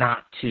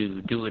not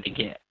to do it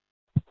again.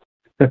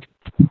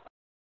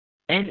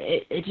 And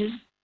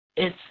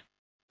it's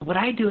what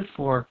I do it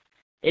for.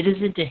 It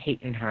isn't to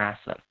hate and harass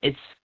them. It's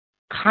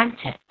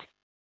content.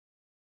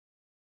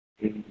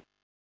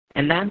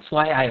 And that's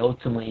why I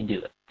ultimately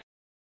do it.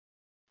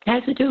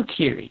 Kazuto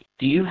Kiri,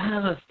 do you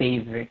have a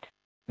favorite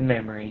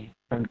memory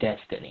from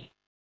Destiny?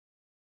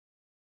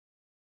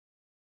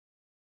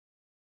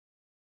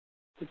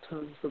 The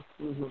times of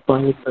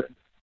Leviathan.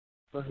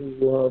 I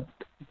loved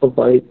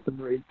Leviathan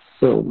raid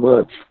so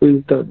much.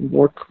 We've done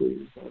more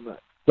clues on that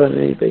than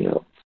anything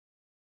else.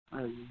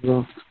 I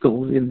loved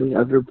going in the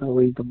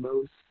underbelly the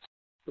most.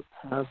 The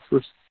paths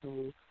were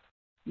so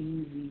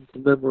easy to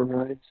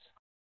memorize.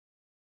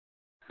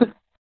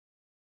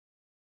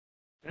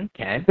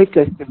 Okay. I think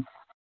I can,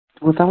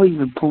 without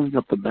even pulling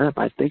up the map,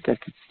 I think I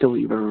could still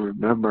even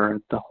remember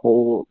the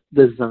whole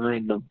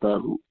design of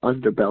the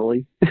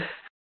underbelly.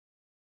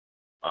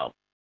 Oh,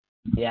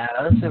 yeah,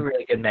 that's a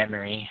really good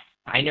memory.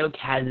 I know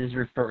Kaz is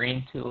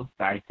referring to,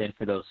 but I said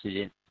for those who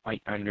didn't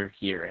quite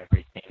underhear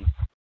everything.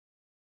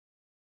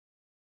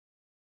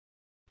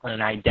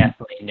 And I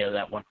definitely know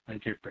that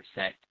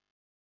 100%.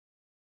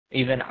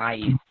 Even I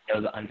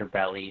know the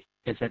underbelly,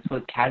 because that's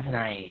what Kaz and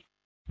I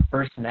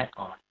first met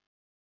on.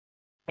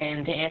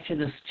 And to answer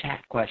this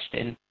chat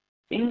question,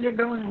 things are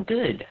going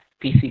good,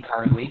 PC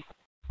Carly.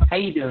 How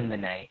you doing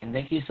tonight? And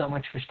thank you so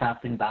much for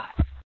stopping by.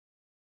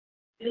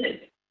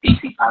 Good.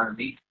 PC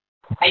Carly.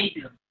 How you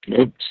doing?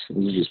 Oops, I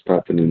was just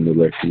popping in the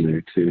lesson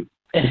there too.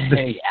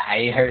 Yeah,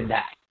 I heard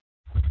that.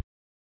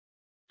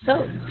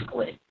 So,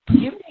 Squid, do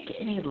you make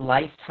any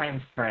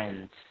lifetime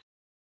friends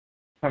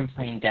from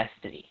playing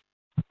Destiny?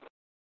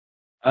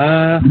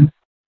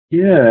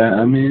 Yeah,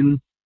 I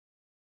mean,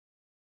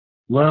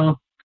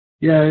 well,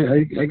 yeah,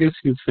 I guess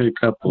you could say a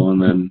couple,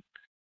 and then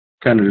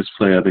kind of just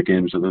play other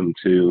games with them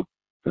too.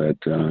 But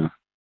a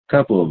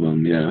couple of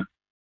them, yeah.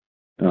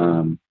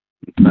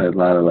 Played a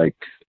lot of like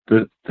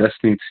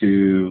Destiny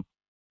 2,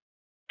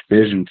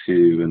 Division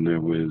 2, and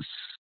there was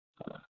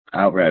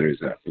Outriders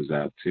that was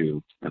out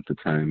too at the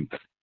time.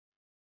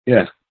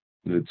 Yeah,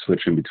 it's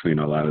switching between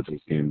a lot of those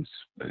games.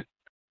 But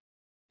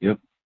yep,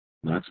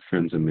 lots of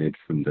friends I made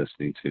from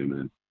Destiny 2,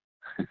 man.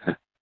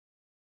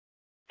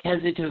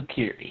 Kazuto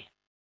Kiri,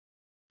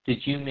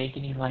 did you make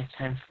any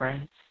lifetime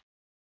friends?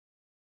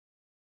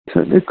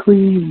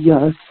 Technically,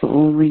 yes,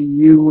 only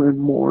you and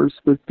Morse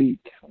would be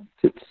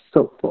counted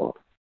so far.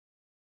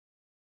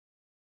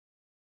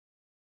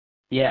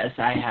 Yes,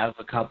 I have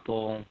a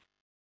couple.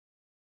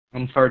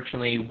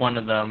 Unfortunately, one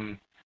of them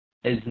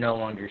is no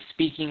longer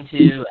speaking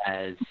to,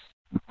 as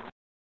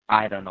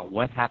I don't know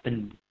what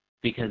happened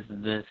because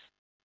of this.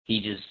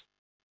 He just,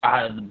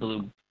 out of the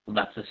blue,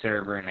 left the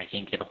server, and I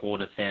can't get a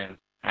hold of him.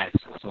 That's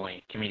the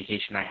only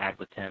communication I had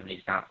with him, and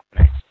he's not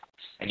on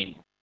Xbox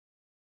anymore.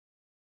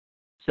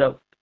 So,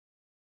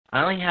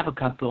 I only have a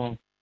couple.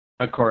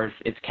 Of course,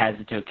 it's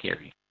Kazuto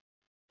Kiri.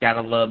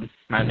 Gotta love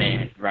my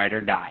man, ride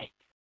or die.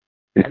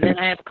 And then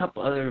I have a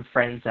couple other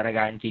friends that I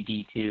got into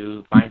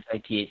D2,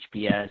 Mindside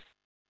THPS,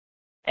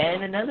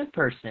 and another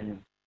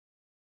person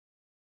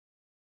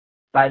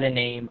by the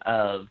name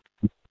of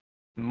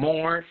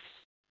Morse,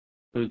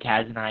 who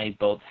Kaz and I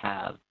both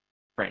have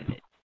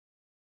friended.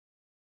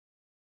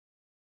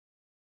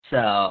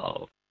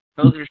 So,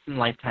 those are some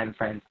lifetime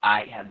friends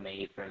I have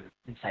made from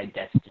inside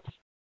Destiny.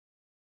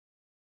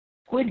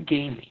 Squid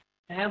Gaming.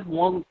 I have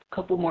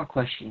couple more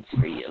questions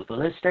for you, but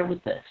let's start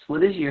with this.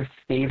 What is your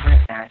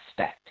favorite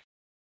aspect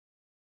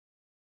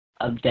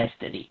of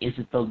Destiny? Is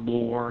it the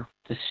lore,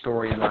 the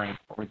storyline,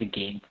 or the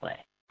gameplay?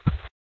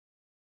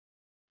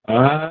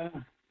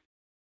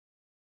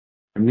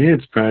 For me,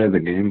 it's probably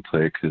the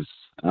gameplay, because,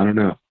 I don't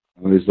know,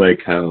 I always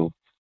like how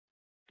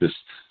just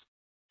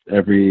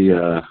every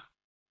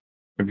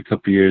couple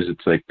of years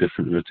it's like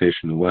different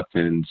rotation of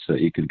weapons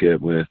that you could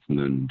get with, and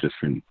then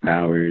different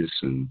powers,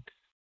 and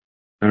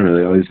I don't know,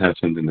 they always have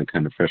something to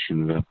kind of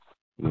freshen it up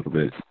a little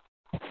bit.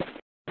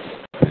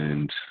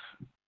 And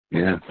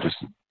yeah, just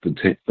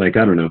like,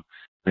 I don't know,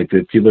 like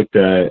if you looked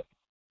at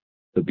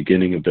the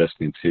beginning of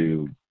Destiny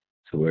 2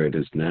 to where it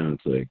is now,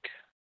 it's like,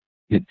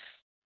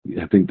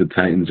 I think the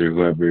Titans or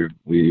whoever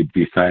we'd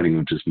be fighting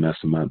would just mess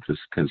them up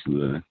just because of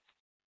the,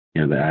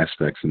 the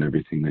aspects and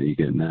everything that you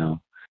get now,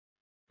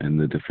 and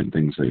the different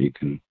things that you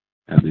can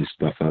at least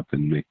buff up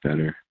and make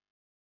better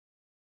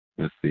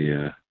with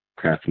the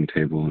crafting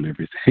table and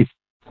everything,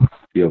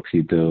 the OP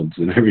builds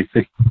and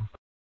everything.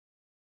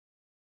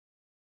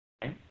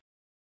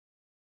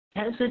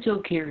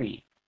 Kazuto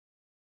Kiri,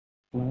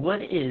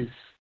 what is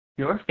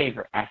your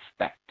favorite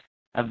aspect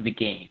of the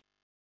game?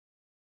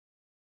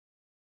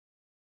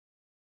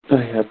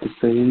 I have to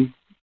say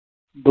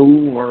the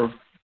lore,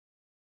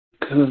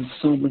 because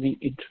so many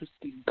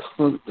interesting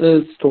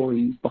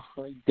stories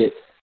behind it.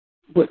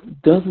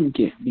 What doesn't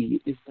get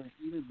me is that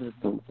even in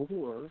the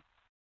lore,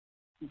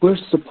 we're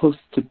supposed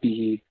to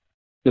be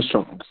the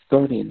strongest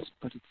guardians,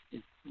 but it's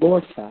in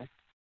lore fact,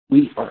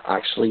 we are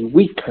actually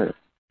weaker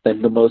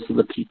than the most of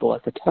the people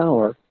at the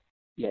tower.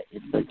 Yet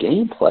in the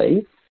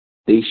gameplay,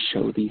 they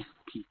show these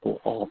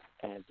people off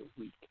as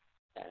weak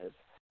as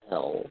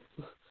hell.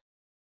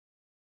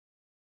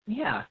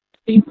 Yeah. I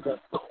think that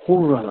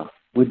Cora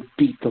would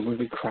beat the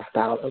living crap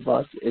out of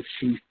us if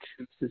she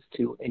chooses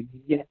to, and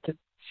yet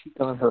she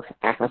got her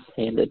ass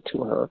handed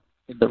to her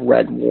in the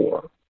Red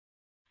War.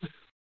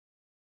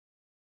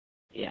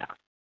 Yeah.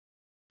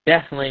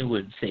 Definitely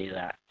would say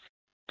that.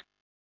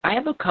 I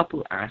have a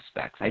couple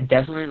aspects. I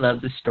definitely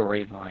love the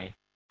storyline,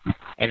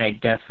 and I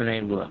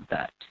definitely love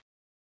that.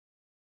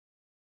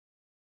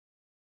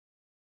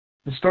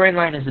 The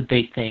storyline is a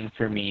big thing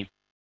for me,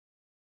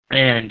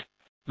 and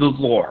the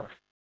lore.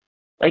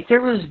 Like,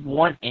 there was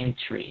one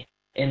entry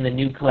in the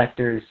new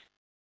collector's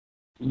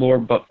lore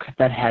book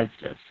that has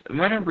this. I'm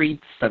going to read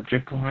the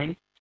subject line.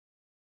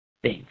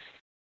 Things.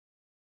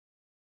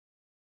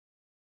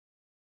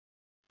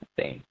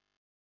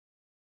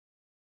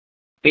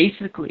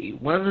 Basically,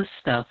 one of the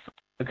stuff,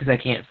 because I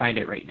can't find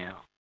it right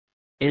now,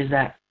 is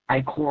that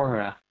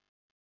Ikora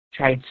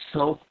tried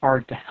so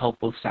hard to help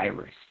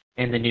Osiris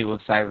in the new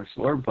Osiris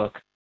lore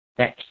book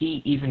that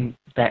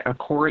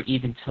Ikora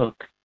even took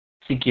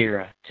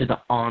Sagira to the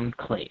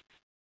Enclave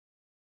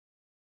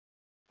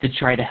to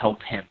try to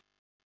help him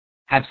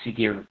have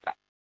Sagira back.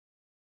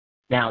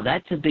 Now,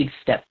 that's a big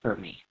step for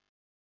me.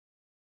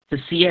 To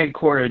see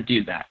Ikora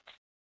do that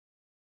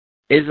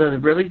is a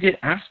really good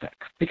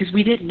aspect, because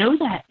we didn't know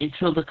that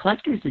until the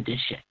Collector's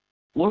Edition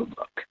lore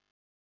book.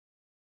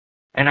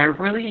 And I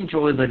really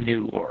enjoy the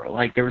new lore.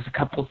 Like, there was a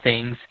couple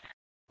things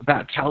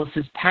about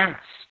Callus's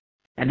past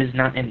that is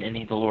not in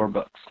any of the lore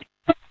books.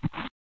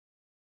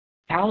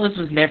 Callus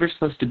was never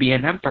supposed to be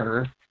an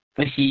emperor,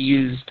 but he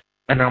used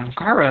an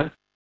Ankara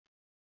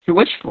to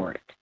wish for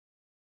it.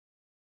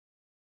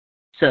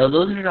 So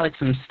those are like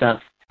some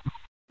stuff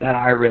that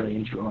I really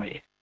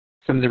enjoy.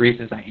 Some of the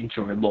reasons I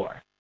enjoy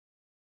lore.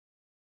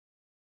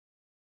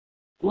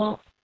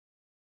 Well,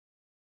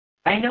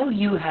 I know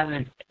you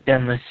haven't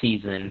done the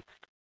season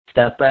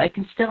stuff, but I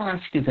can still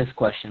ask you this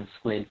question,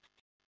 Squid.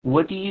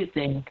 What do you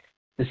think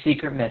the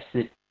secret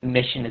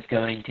mission is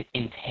going to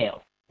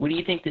entail? What do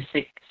you think the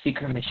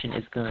secret mission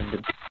is going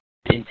to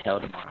entail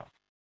tomorrow?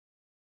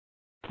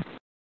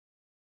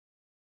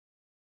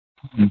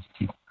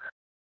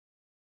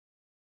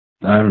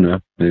 I don't know.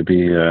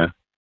 Maybe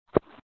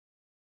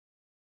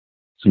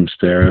some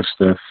Sparrow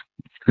stuff.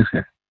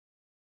 I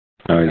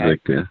always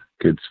like the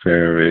good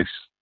Sparrow race.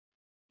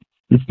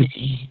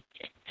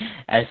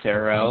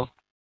 SRO.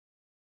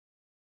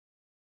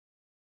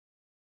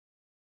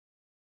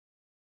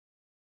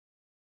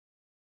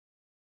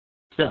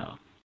 So,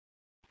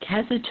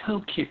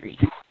 Kazutokiri,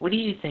 what do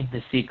you think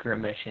the secret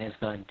mission is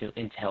going to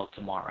entail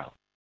tomorrow?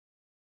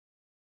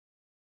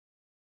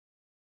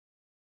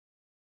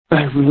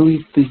 I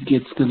really think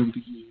it's going to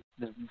be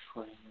them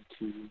trying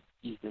to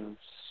either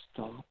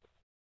stop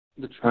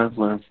the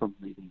Traveler from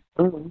leaving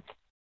Earth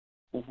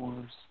or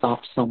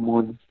stop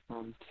someone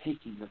from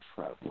taking the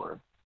Traveler.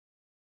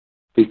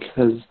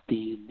 Because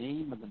the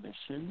name of the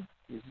mission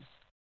is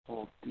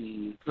called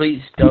the...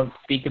 Please don't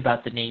speak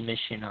about the name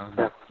mission on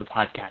the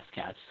podcast,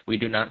 cats. We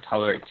do not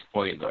tolerate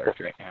spoilers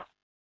right now.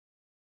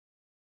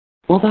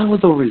 Well, that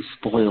was already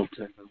spoiled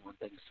to everyone.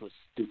 That's so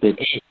stupid.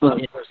 That's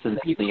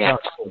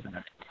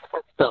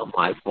not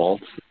my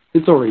fault.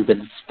 It's already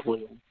been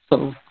spoiled.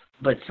 So.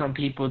 But some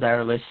people that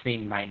are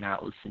listening might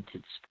not listen to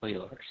the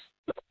spoilers.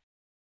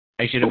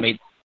 I should have made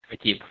that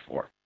with you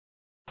before.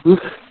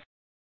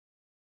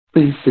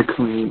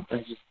 Basically, I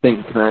just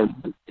think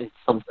that it's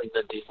something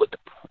to do with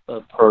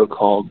the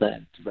protocol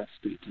that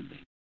Rasputin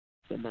made.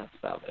 And that's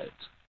about it.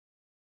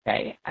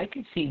 Okay, I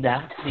can see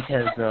that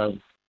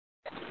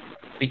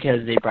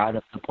because they brought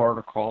up the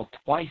protocol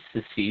twice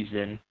this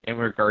season in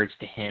regards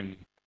to him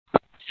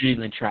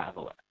shooting the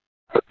Traveler.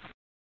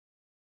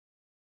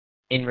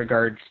 In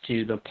regards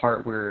to the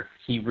part where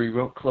he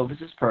rewrote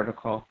Clovis's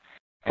protocol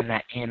and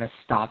that Anna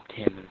stopped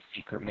him in the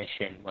secret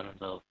mission, one of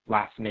the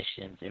last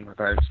missions, in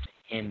regards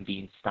to him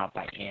being stopped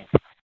by Anna.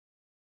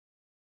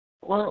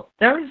 Well,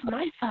 there is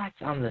my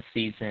facts on this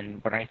season.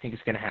 What I think is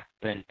going to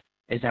happen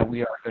is that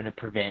we are going to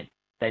prevent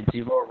that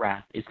Zero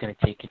Wrath is going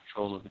to take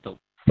control of the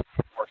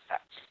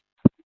Forceps.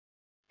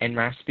 And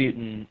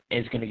Rasputin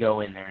is going to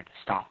go in there to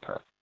stop her.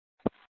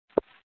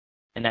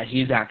 And that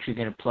he's actually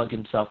going to plug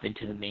himself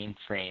into the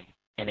mainframe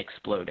and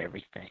explode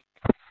everything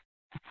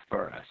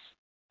for us.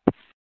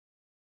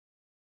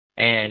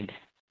 And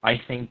I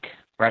think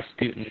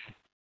Rasputin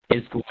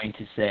is going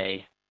to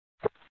say,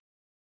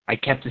 I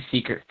kept a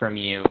secret from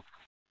you.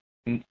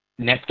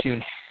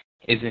 Neptune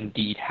is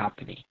indeed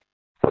happening.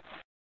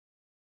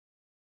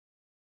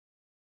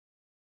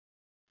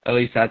 At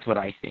least that's what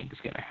I think is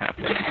going to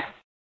happen.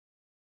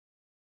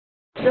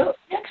 So,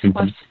 next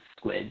question,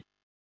 Squid.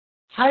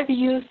 How do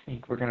you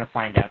think we're going to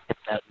find out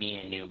about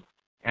Mia Noob?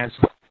 As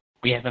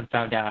we haven't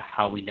found out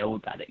how we know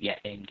about it yet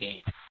in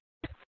game.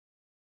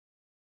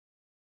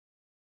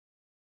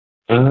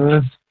 I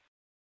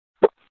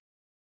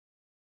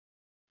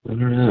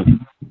don't know.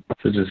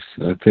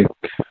 I think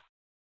I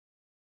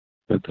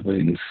have to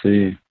wait and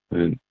see.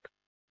 I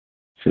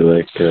feel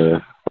like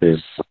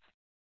there's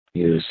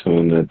either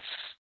someone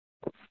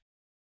that's,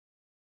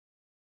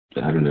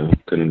 I don't know,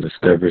 going to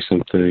discover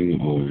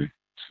something, or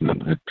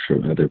some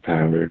extra other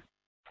power,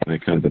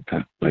 like how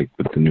like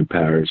with the new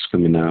powers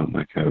coming out,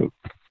 like how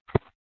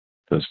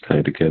those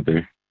tie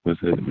together with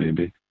it,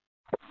 maybe.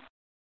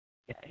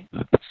 Okay.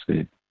 Let's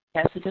see.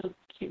 Kazuto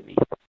Kiri,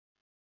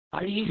 how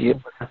do you think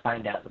we're going to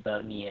find out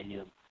about Mia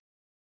Noob?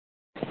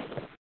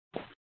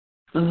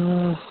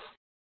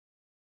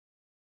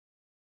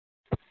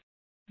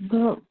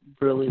 Not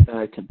really that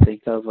I can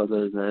think of,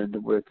 other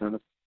than we're going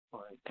to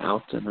find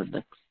out in the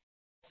next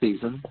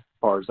season, as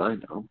far as I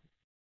know.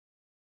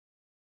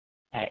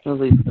 Okay. At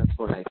least that's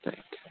what I think.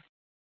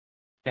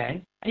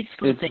 Okay. I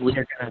still think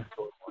they're going to...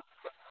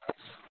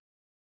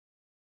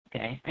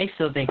 Okay. I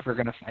still think we're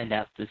going to find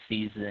out this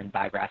season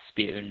by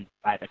Rasputin,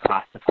 by the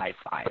classified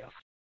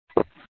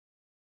file.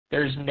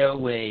 There's no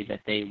way that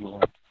they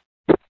will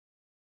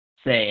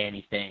say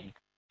anything.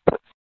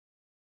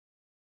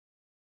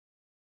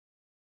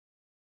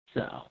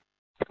 So,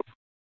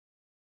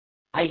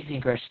 I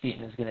think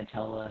Rasputin is going to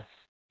tell us,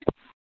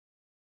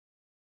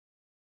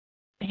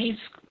 hey,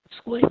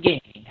 Squid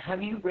Gaming,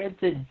 have you read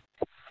the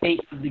State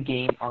of the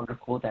Game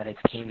article that it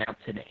came out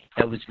today,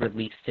 that was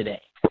released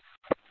today?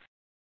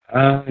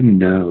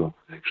 No,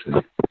 actually.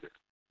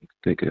 Let's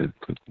take a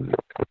quick look.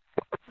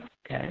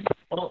 Okay.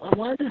 Well, I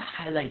wanted to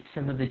highlight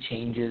some of the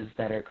changes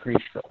that are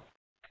crucial.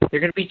 They're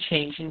going to be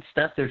changing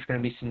stuff. There's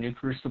going to be some new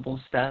Crucible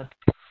stuff,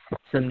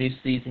 some new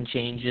season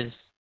changes.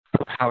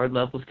 Power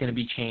level is going to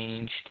be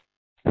changed,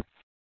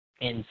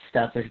 and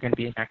stuff. There's going to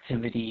be an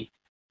activity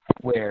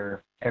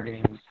where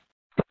everything's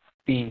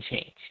being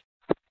changed.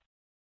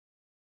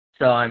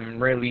 So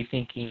I'm really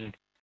thinking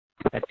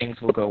that things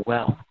will go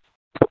well.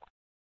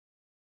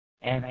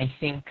 And I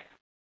think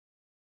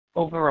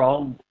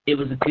overall it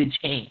was a good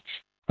change.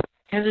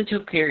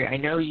 Kazuto Kiri, I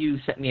know you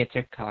sent me a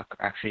TikTok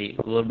actually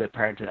a little bit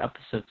prior to the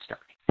episode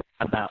starting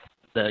about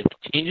the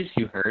changes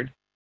you heard.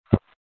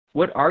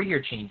 What are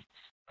your changes?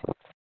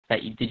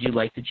 Did you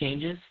like the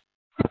changes?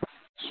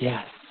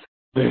 Yes,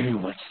 very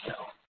much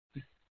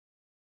so.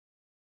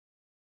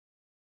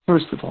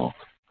 First of all,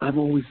 I've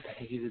always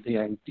hated the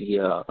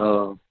idea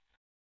of...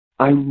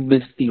 I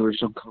miss the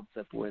original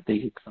concept where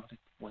the exotic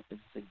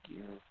weapons and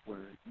gear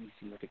were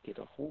easier to get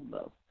a hold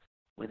of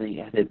when they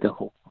added the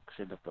whole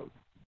function of those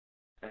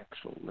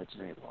actual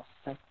legendary lost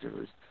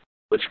sectors,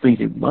 which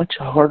made it much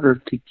harder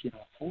to get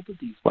a hold of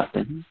these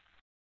weapons.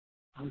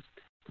 I was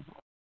pissed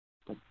off.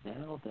 But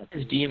now that...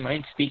 Do you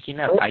mind speaking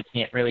up? I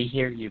can't really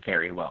hear you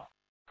very well.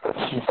 I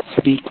can't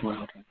speak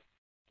louder.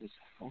 This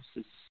house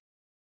is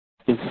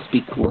Just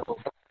speak low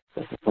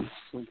because I'm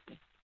sleeping.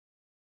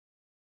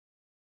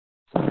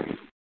 Sorry.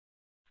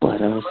 But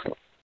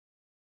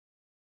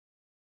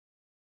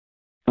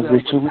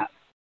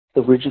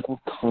the original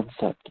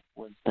concept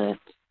was that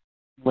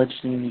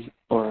legendary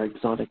or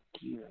exotic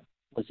deer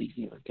was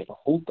easier to get a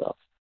hold of,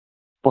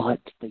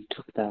 but they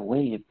took that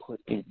away and put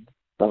in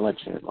the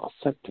legendary lost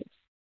sectors.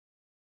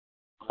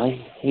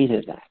 I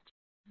hated that.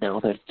 Now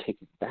they're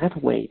taking that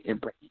away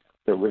and bringing up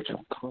the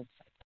original concept.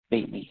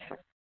 Made me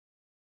happy.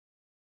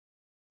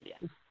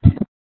 Yeah.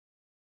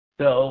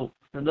 So,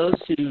 for those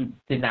who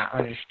did not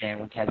understand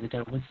what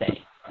Kazuto was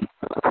saying,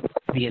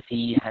 because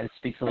he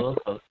speaks a little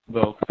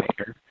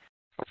quicker,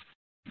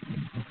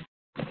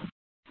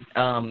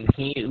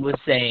 he was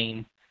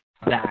saying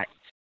that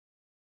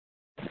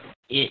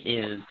it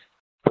is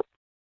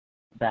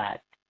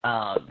that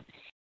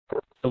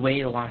the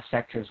way the lost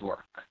sectors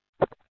work,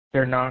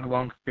 they're no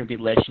longer going to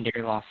be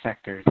legendary lost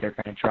sectors. They're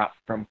going to drop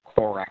from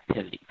core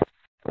activities.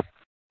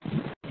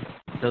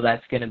 So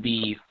that's going to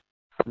be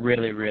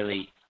really,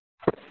 really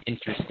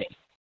interesting.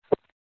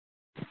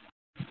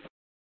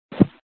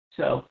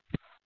 So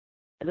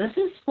this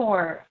is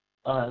for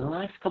the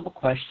last couple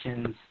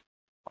questions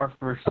are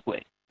for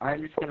Squid.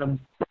 I'm just going to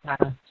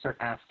kind of start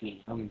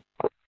asking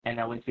and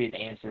I'll wait for you to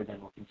answer, then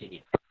we'll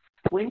continue.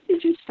 When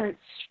did you start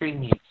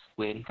streaming,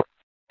 Squid?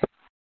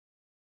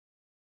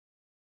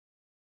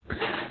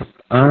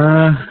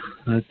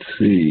 Let's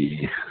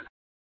see.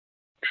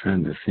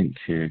 Trying to think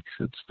here,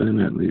 because it's been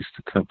at least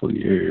a couple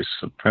years,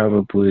 so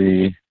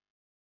probably,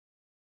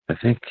 I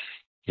think,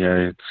 yeah,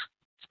 it's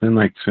been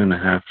like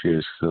 2.5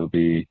 years, so it'll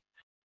be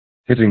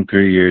hitting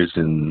 3 years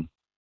in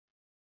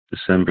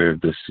December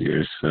of this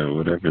year, so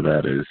whatever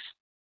that is.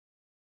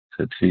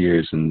 So 2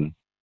 years and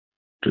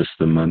just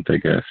a month, I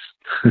guess.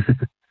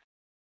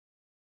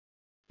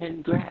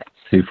 Congrats.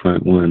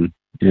 2.1,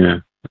 yeah,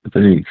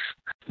 thanks.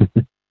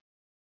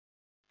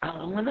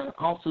 I want to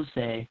also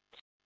say,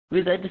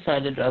 because I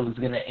decided I was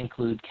going to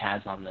include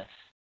Kaz on this.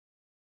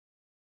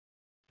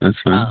 That's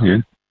fine, yeah.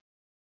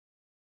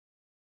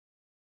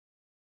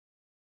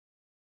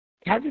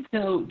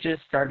 Kazuto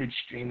just started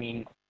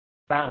streaming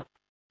about,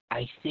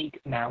 I think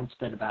now it's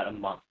been about a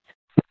month.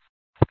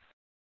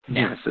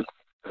 Yes.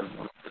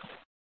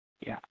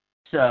 Yeah.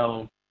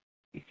 So,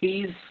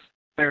 he's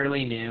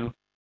fairly new.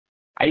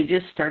 I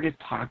just started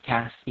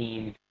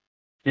podcasting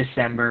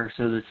December,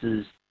 so this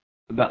is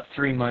about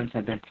 3 months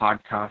I've been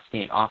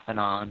podcasting off and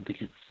on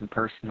because of some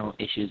personal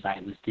issues I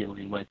was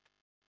dealing with.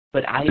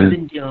 But I've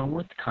been dealing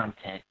with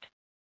content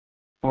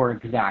for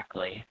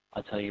exactly,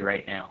 I'll tell you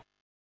right now.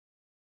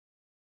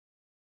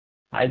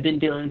 I've been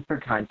dealing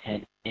for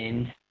content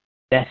in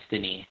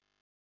Destiny.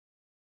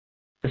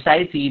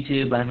 Besides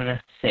YouTube, I'm going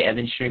to say I've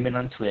been streaming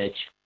on Twitch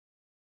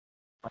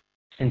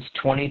since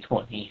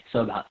 2020, so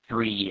about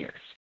 3 years.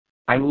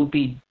 I will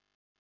be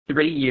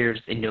 3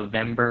 years in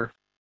November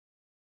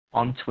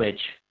on Twitch,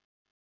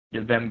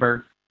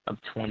 November of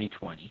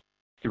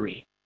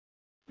 2023.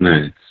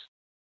 Nice.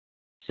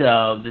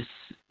 So,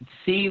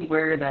 see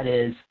where that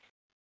is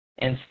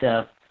and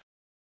stuff.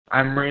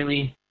 I'm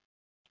really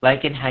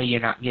liking how you're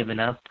not giving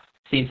up.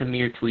 Seen some of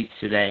your tweets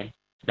today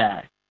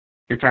that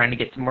you're trying to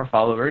get some more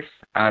followers.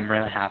 I'm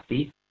really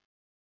happy.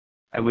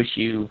 I wish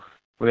you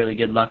really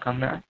good luck on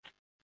that.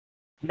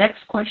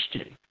 Next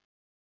question.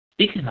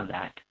 Speaking of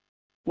that,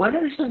 what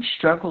are some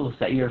struggles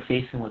that you're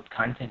facing with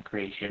content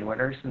creation? What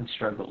are some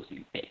struggles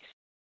you face?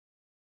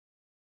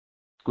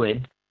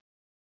 Squid?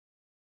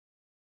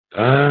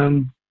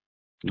 The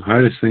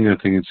hardest thing, I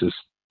think, is just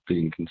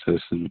being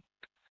consistent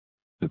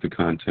with the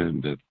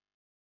content.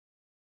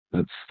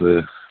 That's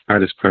the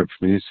hardest part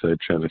for me, so I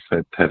try to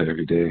fight that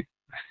every day.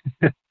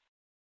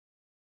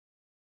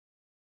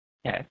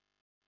 Okay.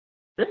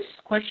 This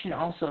question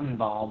also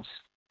involves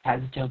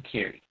Kazuto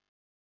Kiri.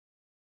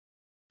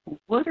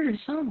 What are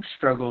some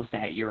struggles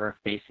that you're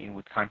facing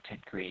with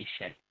content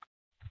creation?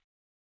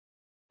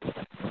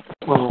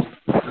 Well,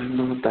 I'm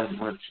not that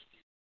much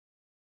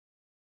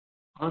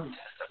content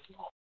at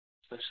all,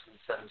 especially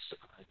since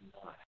I'm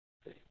not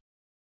a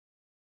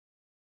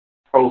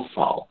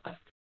profile.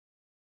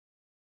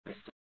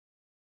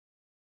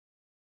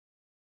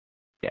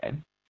 Okay.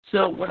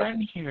 So what I'm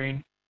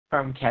hearing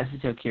from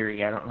Kazuto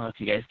Kiri, I don't know if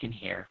you guys can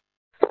hear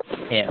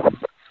him,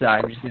 so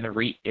I'm just going to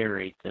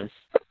reiterate this,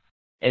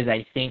 is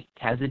I think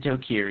Kazuto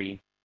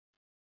Kiri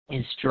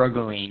is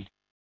struggling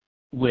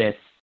with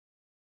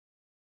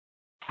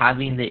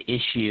having the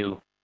issue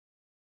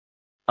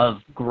of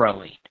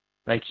growing.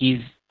 Like, he's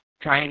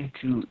trying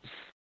to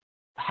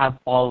have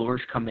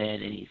followers come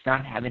in, and he's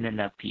not having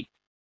enough people.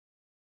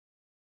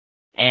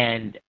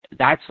 And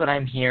that's what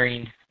I'm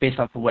hearing, based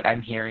off of what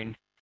I'm hearing.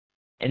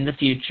 In the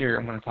future,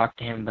 I'm going to talk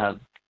to him about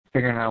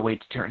figuring out a way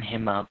to turn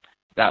him up.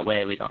 That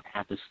way we don't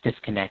have this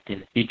disconnect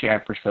in the future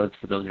episodes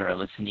for those that are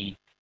listening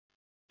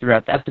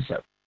throughout the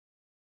episode.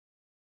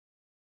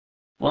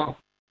 Well,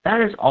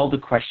 that is all the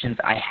questions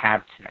I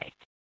have tonight.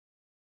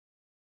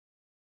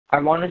 I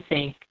want to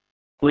thank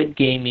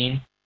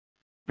SQUIDZZGAMING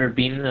for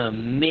being an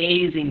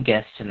amazing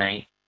guest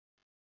tonight.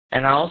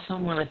 And I also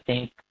want to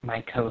thank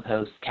my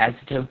co-host,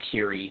 Kazuto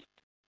Kiri,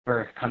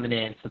 for coming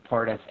in and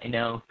support us. I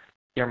know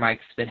your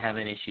mic's been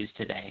having issues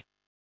today.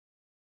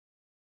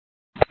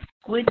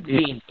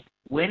 SQUIDzzzGAMING,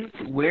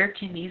 where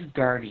can these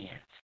Guardians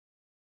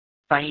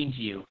find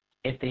you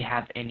if they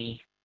have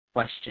any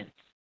questions?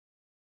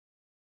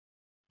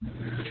 You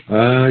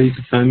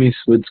can find me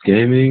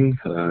SQUIDzzzGAMING,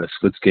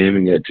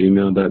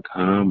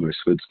 SQUIDzzzGAMING@gmail.com, or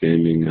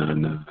SQUIDzzzGAMING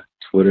on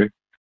Twitter.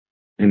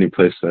 Any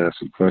place to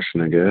ask a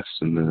question, I guess.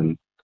 And then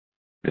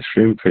I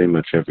stream pretty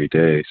much every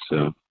day,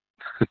 so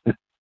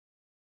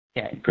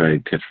Okay. you probably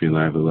catch me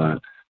live a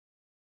lot.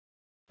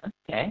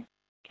 Okay.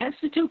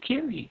 Kazuto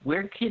Kiri,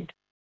 where could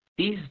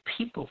these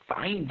people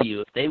find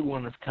you if they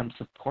want to come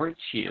support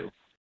you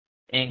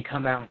and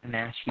come out and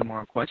ask you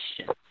more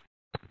questions?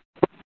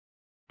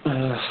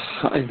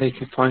 They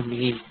can find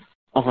me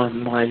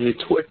on my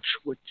Twitch,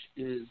 which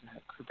is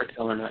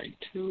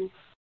Creeperkiller92,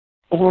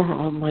 or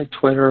on my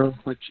Twitter,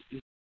 which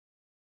is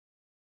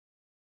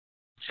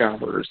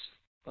Showers.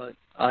 But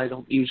I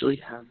don't usually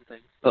have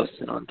things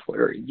posted on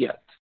Twitter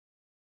yet.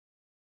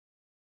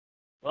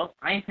 Well,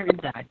 I heard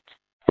that.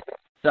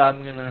 So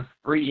I'm going to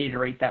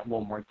reiterate that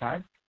one more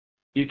time.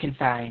 You can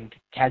find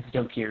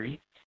Kazuto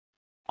Kiri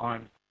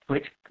on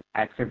Twitch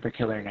at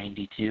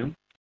Creeperkiller92.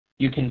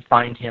 You can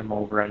find him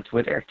over on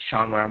Twitter at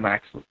Sean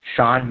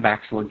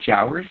Maxwell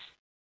Jowers.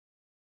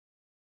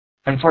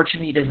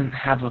 Unfortunately, he doesn't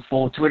have a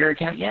full Twitter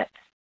account yet.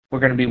 We're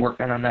going to be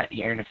working on that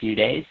here in a few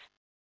days.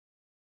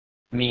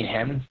 Me and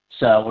him.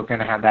 So we're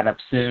going to have that up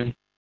soon.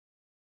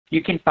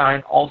 You can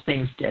find all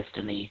things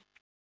Destiny.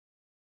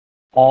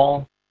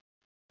 All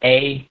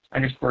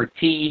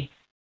A_T_P.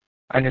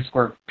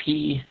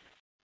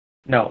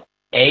 No,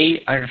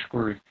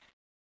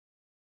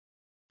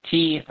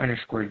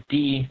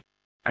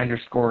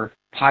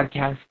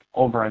 A_T_D_podcast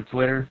over on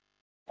Twitter.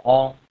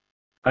 All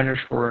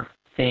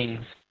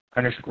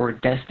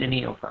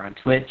 _things_Destiny over on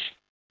Twitch.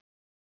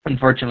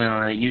 Unfortunately,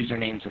 all the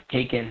usernames are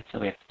taken, so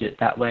we have to do it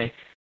that way.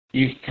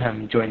 You can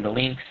come join the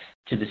links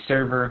to the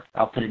server.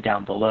 I'll put it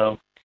down below.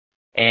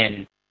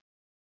 And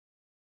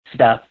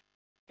stuff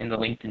in the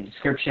link in the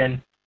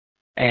description.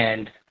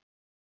 And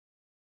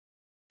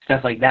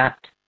stuff like that.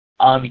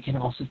 You can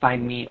also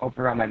find me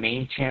over on my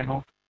main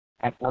channel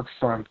at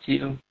Arcstorm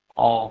 2.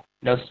 All,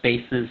 no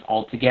spaces,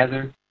 all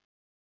together.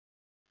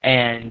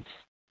 And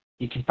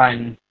you can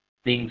find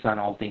things on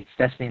All Things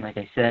Destiny, like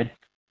I said.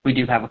 We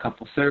do have a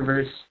couple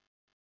servers.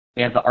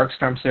 We have the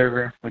Arcstorm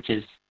server, which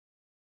is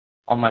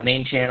on my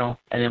main channel.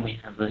 And then we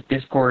have the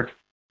Discord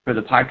for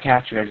the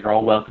podcast. You guys are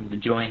all welcome to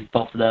join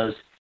both of those.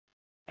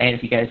 And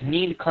if you guys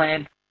need a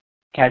clan,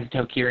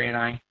 Kazuto Kiri and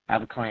I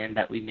have a clan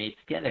that we made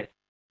together.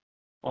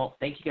 Well,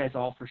 thank you guys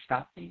all for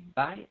stopping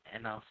by,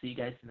 and I'll see you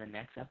guys in the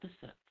next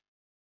episode.